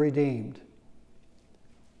with the redeemed.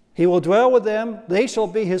 He will dwell with them. They shall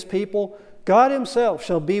be his people. God himself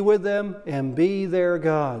shall be with them and be their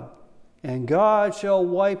God. And God shall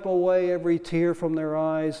wipe away every tear from their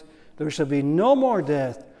eyes. There shall be no more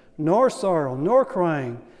death, nor sorrow, nor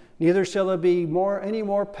crying. Neither shall there be any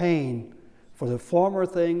more pain, for the former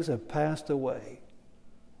things have passed away.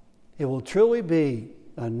 It will truly be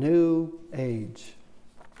a new age.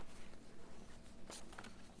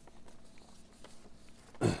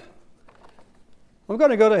 I'm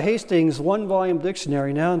going to go to Hastings' one-volume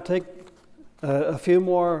dictionary now and take a few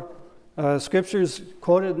more scriptures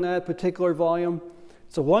quoted in that particular volume.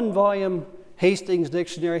 It's a one-volume Hastings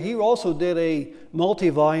dictionary. He also did a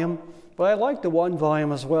multi-volume, but I like the one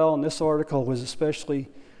volume as well, and this article was especially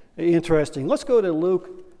interesting. Let's go to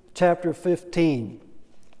Luke chapter 15.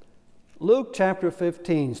 Luke chapter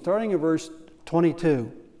 15, starting at verse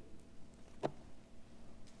 22.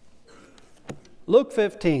 Luke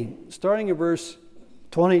 15, starting at verse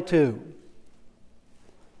 22.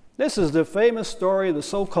 This is the famous story of the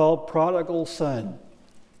so-called prodigal son,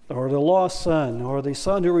 or the lost son, or the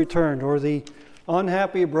son who returned, or the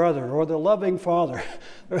unhappy brother, or the loving father.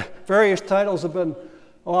 Various titles have been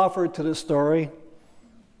offered to the story.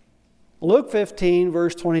 Luke 15,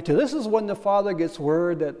 verse 22. This is when the father gets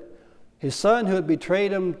word that his son who had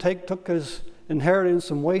betrayed him, took his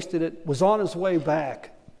inheritance and wasted it, was on his way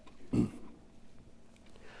back.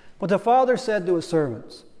 But the father said to his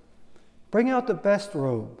servants, bring out the best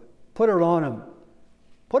robe, put it on him,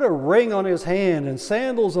 put a ring on his hand and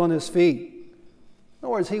sandals on his feet. In other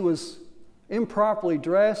words, he was improperly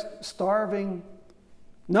dressed, starving,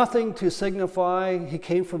 nothing to signify he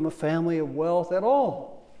came from a family of wealth at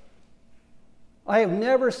all. I have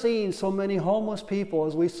never seen so many homeless people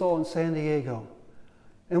as we saw in San Diego.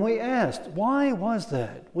 And we asked, why was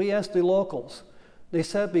that? We asked the locals. They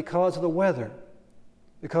said because of the weather,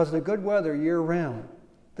 because of the good weather year-round.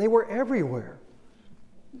 They were everywhere,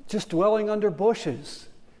 just dwelling under bushes.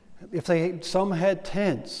 Some had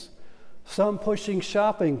tents, some pushing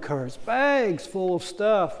shopping carts, bags full of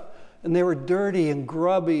stuff, and they were dirty and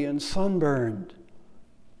grubby and sunburned.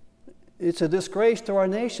 It's a disgrace to our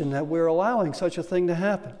nation that we're allowing such a thing to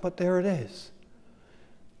happen, but there it is.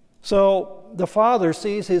 So the father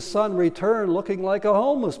sees his son return looking like a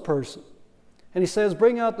homeless person. And he says,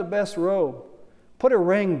 bring out the best robe, put a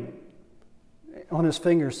ring on his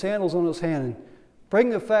finger, sandals on his hand, and bring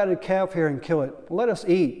the fatted calf here and kill it. Let us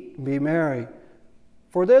eat and be merry.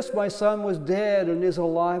 For this my son was dead and is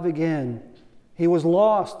alive again. He was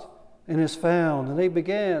lost and is found. And they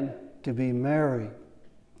began to be merry.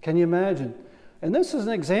 Can you imagine? And this is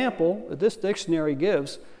an example that this dictionary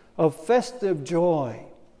gives of festive joy,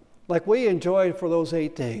 like we enjoyed for those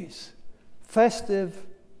 8 days. Festive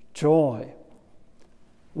joy.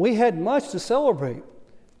 We had much to celebrate.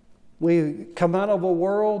 We come out of a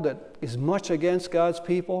world that is much against God's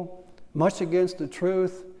people, much against the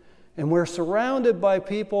truth, and we're surrounded by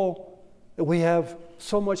people that we have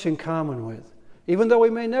so much in common with. Even though we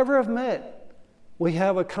may never have met, we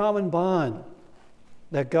have a common bond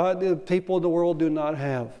that the people of the world do not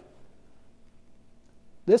have.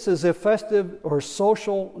 This is a festive or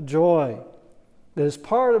social joy that is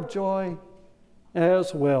part of joy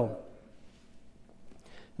as well.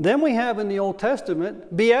 Then we have in the Old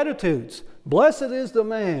Testament Beatitudes. Blessed is the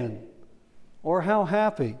man, or how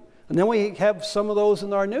happy. And then we have some of those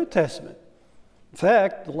in our New Testament. In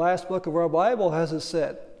fact, the last book of our Bible has it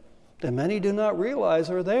said that many do not realize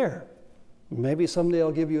are there. Maybe someday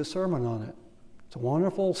I'll give you a sermon on it. It's a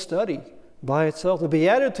wonderful study by itself, the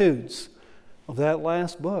Beatitudes of that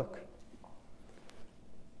last book.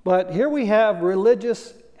 But here we have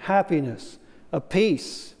religious happiness, a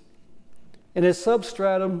peace. And its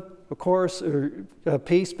substratum, of course,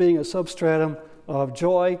 peace being a substratum of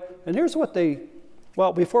joy. And here's what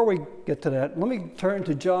well, before we get to that, let me turn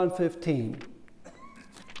to John 15.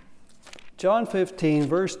 John 15,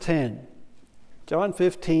 verse 10. John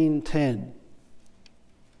 15, 10.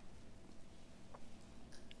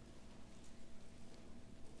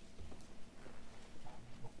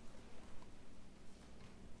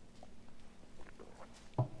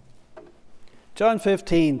 John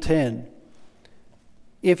 15, 10.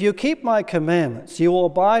 If you keep my commandments, you will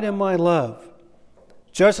abide in my love,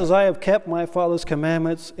 just as I have kept my Father's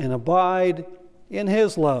commandments and abide in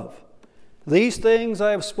his love. These things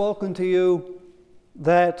I have spoken to you,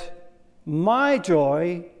 that my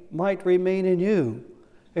joy might remain in you,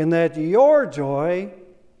 and that your joy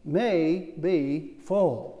may be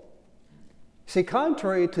full. See,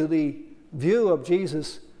 contrary to the view of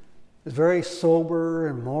Jesus, is very sober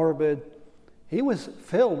and morbid, he was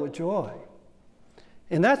filled with joy.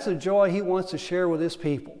 And that's the joy he wants to share with his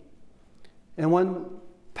people. And when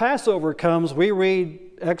Passover comes, we read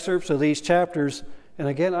excerpts of these chapters. And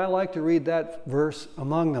again, I like to read that verse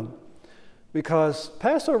among them, because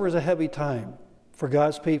Passover is a heavy time for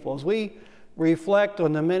God's people. As we reflect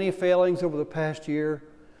on the many failings over the past year,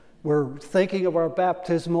 we're thinking of our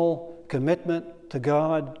baptismal commitment to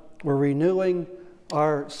God. We're renewing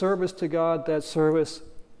our service to God, that service.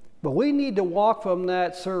 But we need to walk from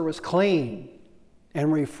that service clean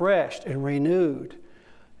and refreshed and renewed.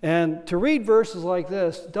 And to read verses like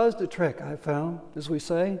this does the trick, I found, as we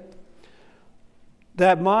say.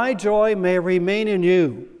 That my joy may remain in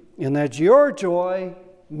you, and that your joy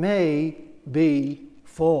may be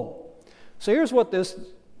full. So here's what this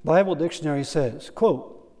Bible dictionary says,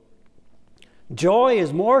 quote, joy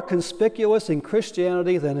is more conspicuous in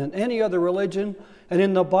Christianity than in any other religion, and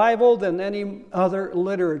in the Bible than any other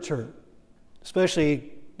literature,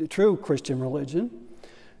 especially the true Christian religion.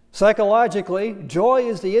 Psychologically, joy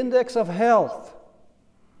is the index of health,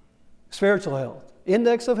 spiritual health,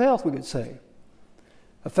 index of health, we could say,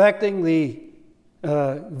 affecting the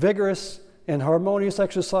vigorous and harmonious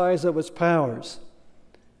exercise of its powers.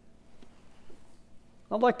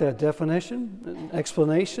 I like that definition, an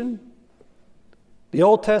explanation. The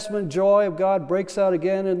Old Testament joy of God breaks out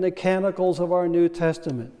again in the canticles of our New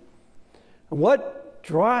Testament. What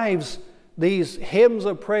drives these hymns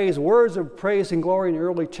of praise, words of praise and glory in the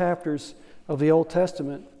early chapters of the Old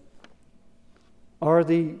Testament are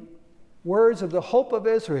the words of the hope of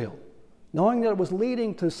Israel, knowing that it was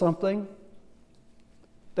leading to something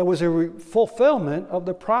that was a fulfillment of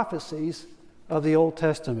the prophecies of the Old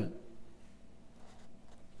Testament.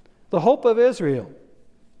 The hope of Israel.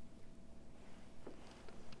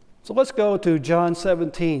 So let's go to John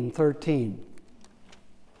 17:13.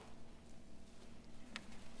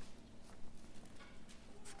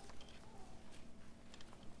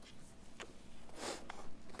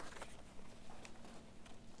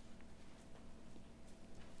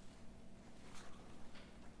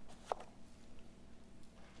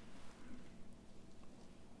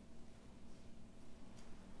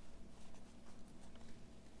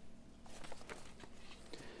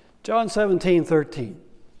 John 17:13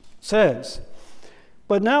 says,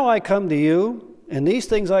 "But now I come to you, and these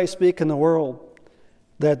things I speak in the world,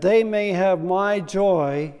 that they may have my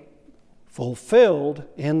joy fulfilled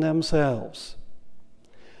in themselves."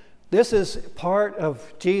 This is part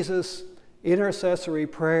of Jesus' intercessory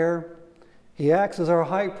prayer. He acts as our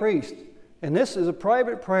high priest, and this is a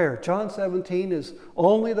private prayer. John 17 is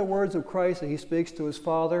only the words of Christ that he speaks to his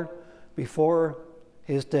Father before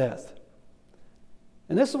his death.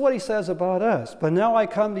 And this is what he says about us. "But now I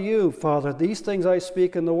come to you, Father, these things I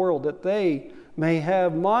speak in the world, that they may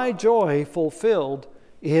have my joy fulfilled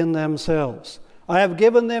in themselves. I have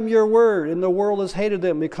given them your word, and the world has hated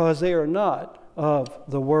them because they are not of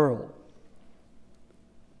the world."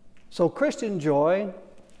 So Christian joy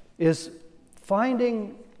is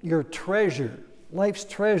finding your treasure, life's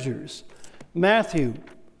treasures. Matthew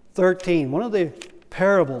 13, one of the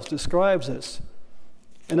parables, describes this.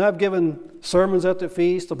 And I've given sermons at the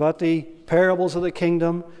feast about the parables of the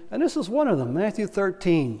kingdom, and this is one of them, Matthew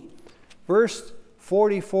 13, verse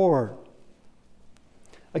 44.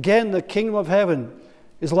 "Again, the kingdom of heaven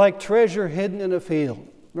is like treasure hidden in a field."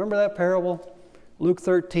 Remember that parable? Luke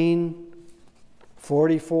 13,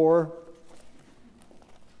 44.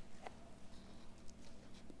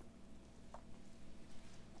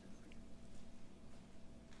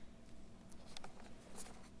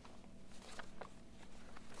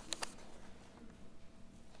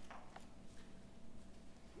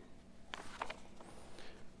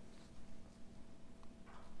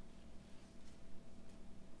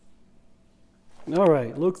 All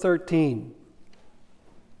right, Luke 13.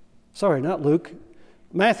 Sorry, not Luke.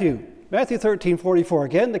 Matthew 13, 44.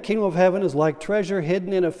 "Again, the kingdom of heaven is like treasure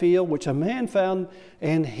hidden in a field, which a man found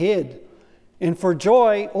and hid. And for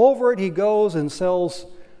joy over it he goes and sells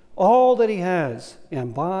all that he has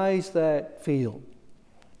and buys that field."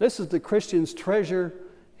 This is the Christian's treasure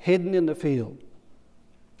hidden in the field.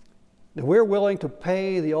 That we're willing to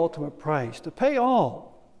pay the ultimate price, to pay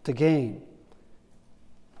all to gain.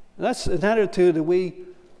 And that's an attitude that we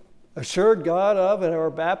assured God of at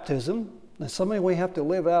our baptism. That's something we have to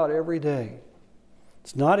live out every day.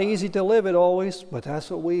 It's not easy to live it always, but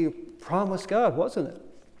that's what we promised God, wasn't it?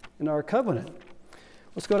 In our covenant.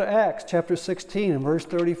 Let's go to Acts chapter 16 and verse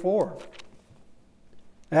 34.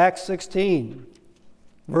 Acts 16,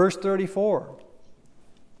 verse 34.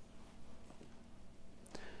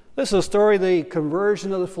 This is a story of the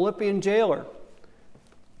conversion of the Philippian jailer.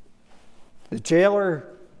 The jailer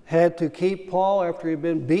had to keep Paul after he'd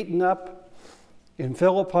been beaten up in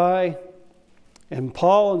Philippi, and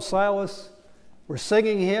Paul and Silas were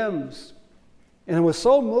singing hymns, and it was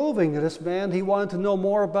so moving to this man. He wanted to know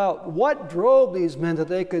more about what drove these men that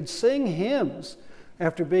they could sing hymns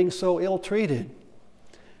after being so ill-treated.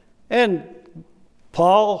 And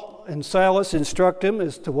Paul and Silas instruct him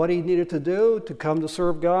as to what he needed to do to come to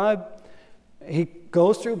serve God. He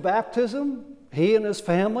goes through baptism, he and his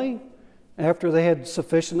family, after they had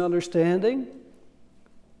sufficient understanding.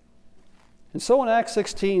 And so in Acts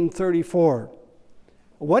 16:34,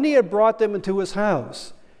 when he had brought them into his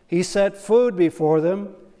house, he set food before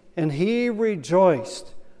them, and he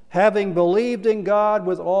rejoiced, having believed in God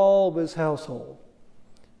with all of his household.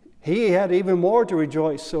 He had even more to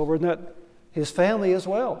rejoice over, and that his family as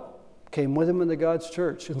well came with him into God's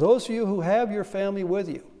church. And those of you who have your family with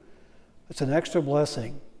you, it's an extra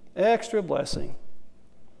blessing, extra blessing.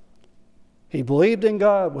 He believed in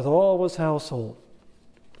God with all of his household.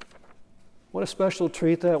 What a special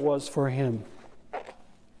treat that was for him.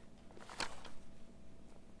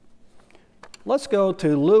 Let's go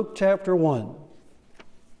to Luke chapter 1.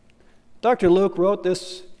 Dr. Luke wrote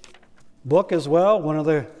this book as well, one of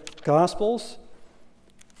the Gospels.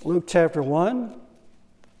 Luke chapter 1. In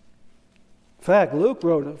fact, Luke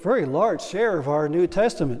wrote a very large share of our New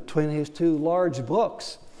Testament between his two large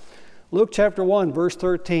books. Luke chapter 1, verse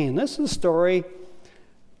 13. This is the story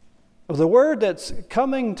of the word that's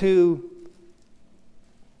coming to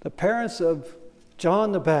the parents of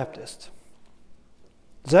John the Baptist,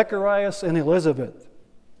 Zacharias and Elizabeth.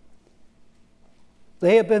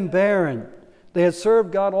 They had been barren. They had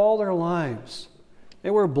served God all their lives. They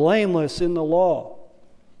were blameless in the law.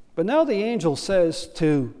 But now the angel says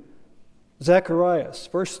to Zacharias,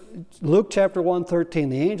 Luke chapter 1:13.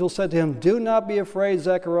 The angel said to him, "Do not be afraid,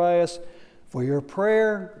 Zacharias, for your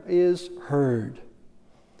prayer is heard.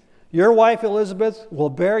 Your wife Elizabeth will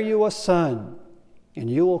bear you a son, and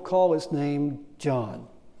you will call his name John."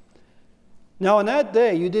 Now, in that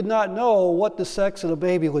day, you did not know what the sex of the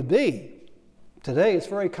baby would be. Today, it's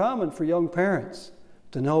very common for young parents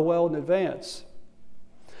to know well in advance.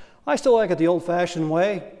 I still like it the old-fashioned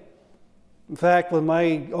way. In fact, when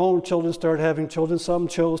my own children started having children, some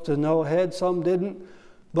chose to know ahead, some didn't.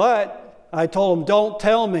 But I told them, "Don't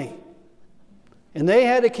tell me." And they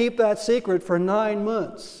had to keep that secret for 9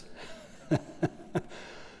 months.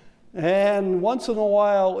 And once in a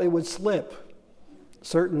while, it would slip.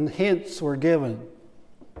 Certain hints were given.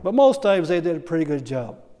 But most times, they did a pretty good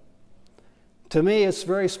job. To me, it's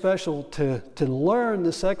very special to learn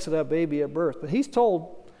the sex of that baby at birth. But he's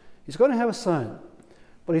told he's going to have a son.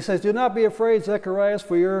 But he says, "Do not be afraid, Zacharias,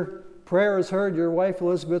 for your prayer is heard. Your wife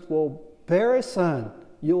Elizabeth will bear a son.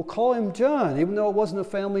 You'll call him John," even though it wasn't a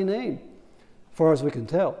family name, as far as we can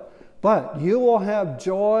tell. "But you will have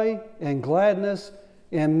joy and gladness,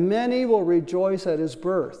 and many will rejoice at his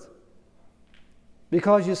birth."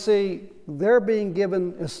 Because you see, they're being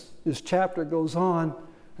given, as this chapter goes on,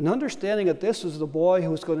 an understanding that this is the boy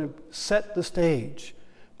who is going to set the stage,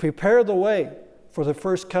 prepare the way for the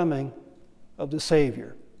first coming of the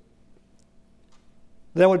Savior.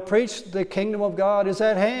 That would preach the kingdom of God is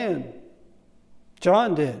at hand.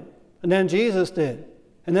 John did, and then Jesus did,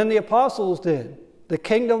 and then the apostles did. The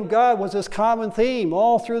kingdom of God was this common theme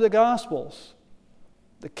all through the Gospels.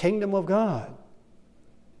 The kingdom of God.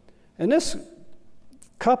 And this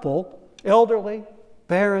couple, elderly,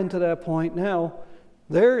 barren to that point now,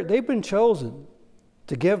 they've been chosen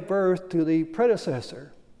to give birth to the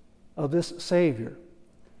predecessor of this Savior.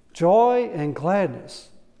 Joy and gladness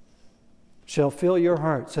shall fill your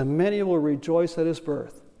hearts, and many will rejoice at his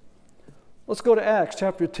birth. Let's go to Acts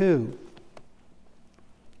chapter 2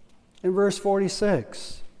 and verse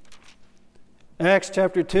 46. Acts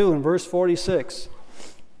chapter 2 and verse 46.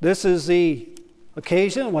 This is the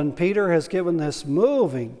occasion when Peter has given this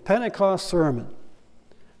moving Pentecost sermon.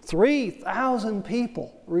 3,000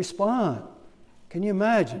 people respond. Can you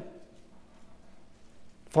imagine?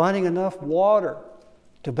 Finding enough water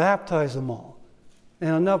to baptize them all,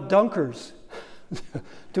 and enough dunkers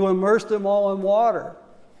to immerse them all in water.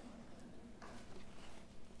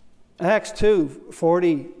 Acts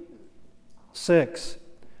 2:46.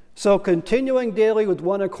 So continuing daily with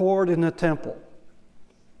one accord in the temple,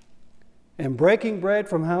 and breaking bread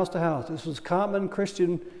from house to house. This was common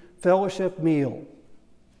Christian fellowship meal.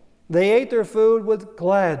 They ate their food with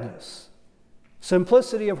gladness,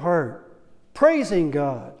 simplicity of heart, praising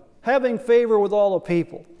God, having favor with all the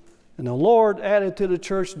people. And the Lord added to the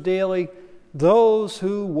church daily those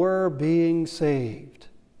who were being saved.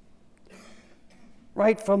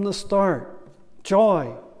 Right from the start,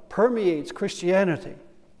 joy permeates Christianity.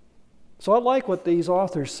 So I like what these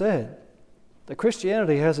authors said, that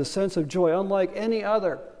Christianity has a sense of joy unlike any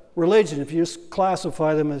other religion, if you just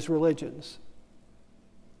classify them as religions,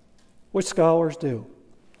 which scholars do.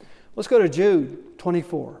 Let's go to Jude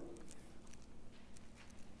 24.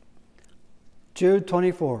 Jude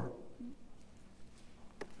 24.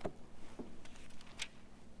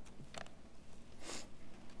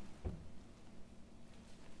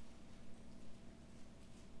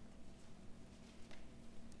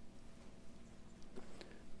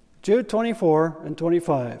 Jude 24 and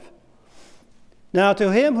 25. Now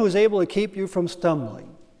to him who is able to keep you from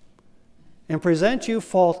stumbling and present you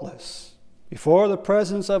faultless before the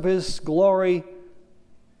presence of his glory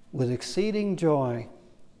with exceeding joy,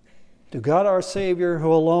 to God our Savior,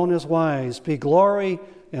 who alone is wise, be glory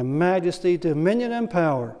and majesty, dominion and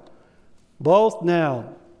power, both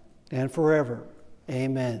now and forever.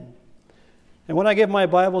 Amen. And when I give my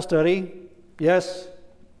Bible study, yes,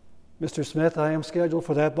 Mr. Smith, I am scheduled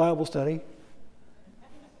for that Bible study,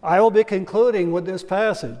 I will be concluding with this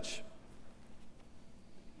passage.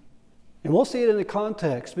 And we'll see it in the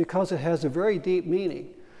context because it has a very deep meaning.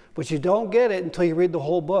 But you don't get it until you read the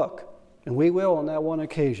whole book. And we will on that one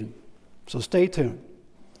occasion. So stay tuned.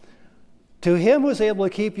 To him who is able to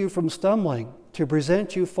keep you from stumbling, to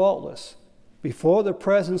present you faultless before the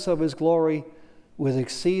presence of his glory with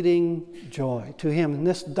exceeding joy. To him, and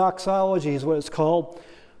this doxology is what it's called.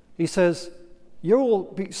 He says, you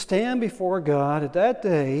will stand before God at that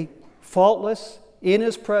day, faultless, in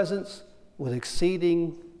his presence, with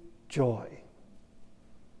exceeding joy.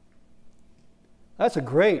 That's a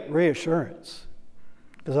great reassurance,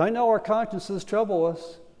 because I know our consciences trouble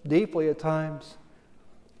us deeply at times.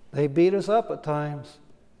 They beat us up at times.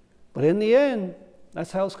 But in the end,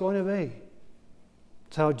 that's how it's going to be.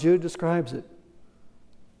 That's how Jude describes it.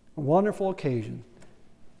 A wonderful occasion.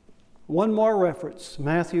 One more reference,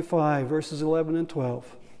 Matthew 5, verses 11 and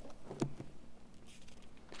 12.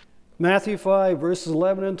 Matthew 5, verses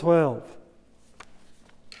 11 and 12.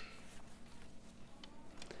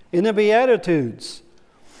 In the Beatitudes,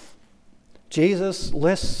 Jesus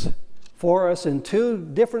lists for us in 2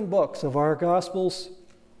 different books of our Gospels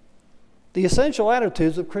the essential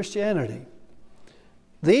attitudes of Christianity.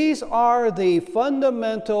 These are the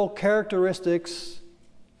fundamental characteristics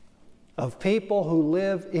of people who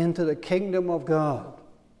live into the kingdom of God.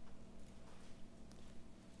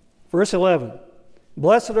 Verse 11,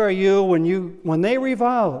 blessed are you when they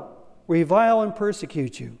revile and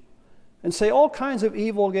persecute you, and say all kinds of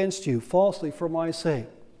evil against you falsely for my sake.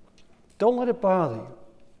 Don't let it bother you.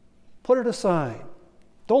 Put it aside.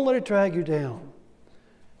 Don't let it drag you down.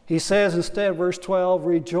 He says instead, verse 12,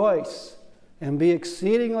 rejoice and be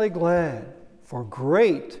exceedingly glad, for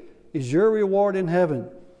great is your reward in heaven.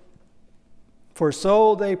 For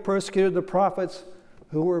so they persecuted the prophets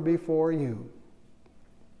who were before you.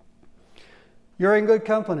 You're in good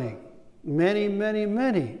company. Many, many,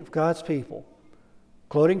 many of God's people,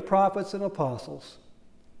 including prophets and apostles,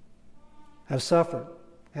 have suffered,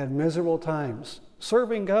 had miserable times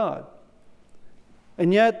serving God.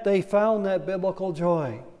 And yet they found that biblical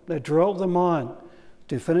joy that drove them on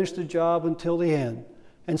to finish the job until the end.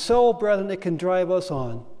 And so, brethren, it can drive us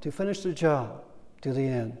on to finish the job to the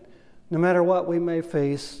end, no matter what we may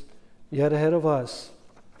face yet ahead of us.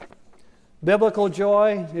 Biblical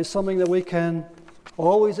joy is something that we can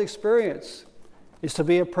always experience. It's to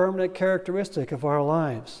be a permanent characteristic of our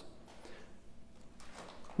lives.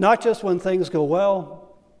 Not just when things go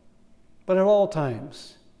well, but at all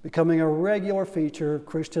times, becoming a regular feature of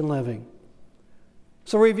Christian living.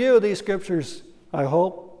 So review these scriptures, I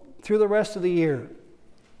hope, through the rest of the year,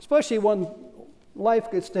 especially when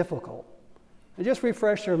life gets difficult. And just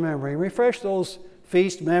refresh your memory, refresh those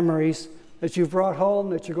feast memories that you've brought home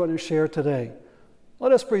that you're going to share today.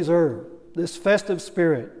 Let us preserve this festive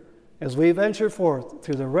spirit as we venture forth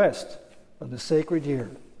through the rest of the sacred year.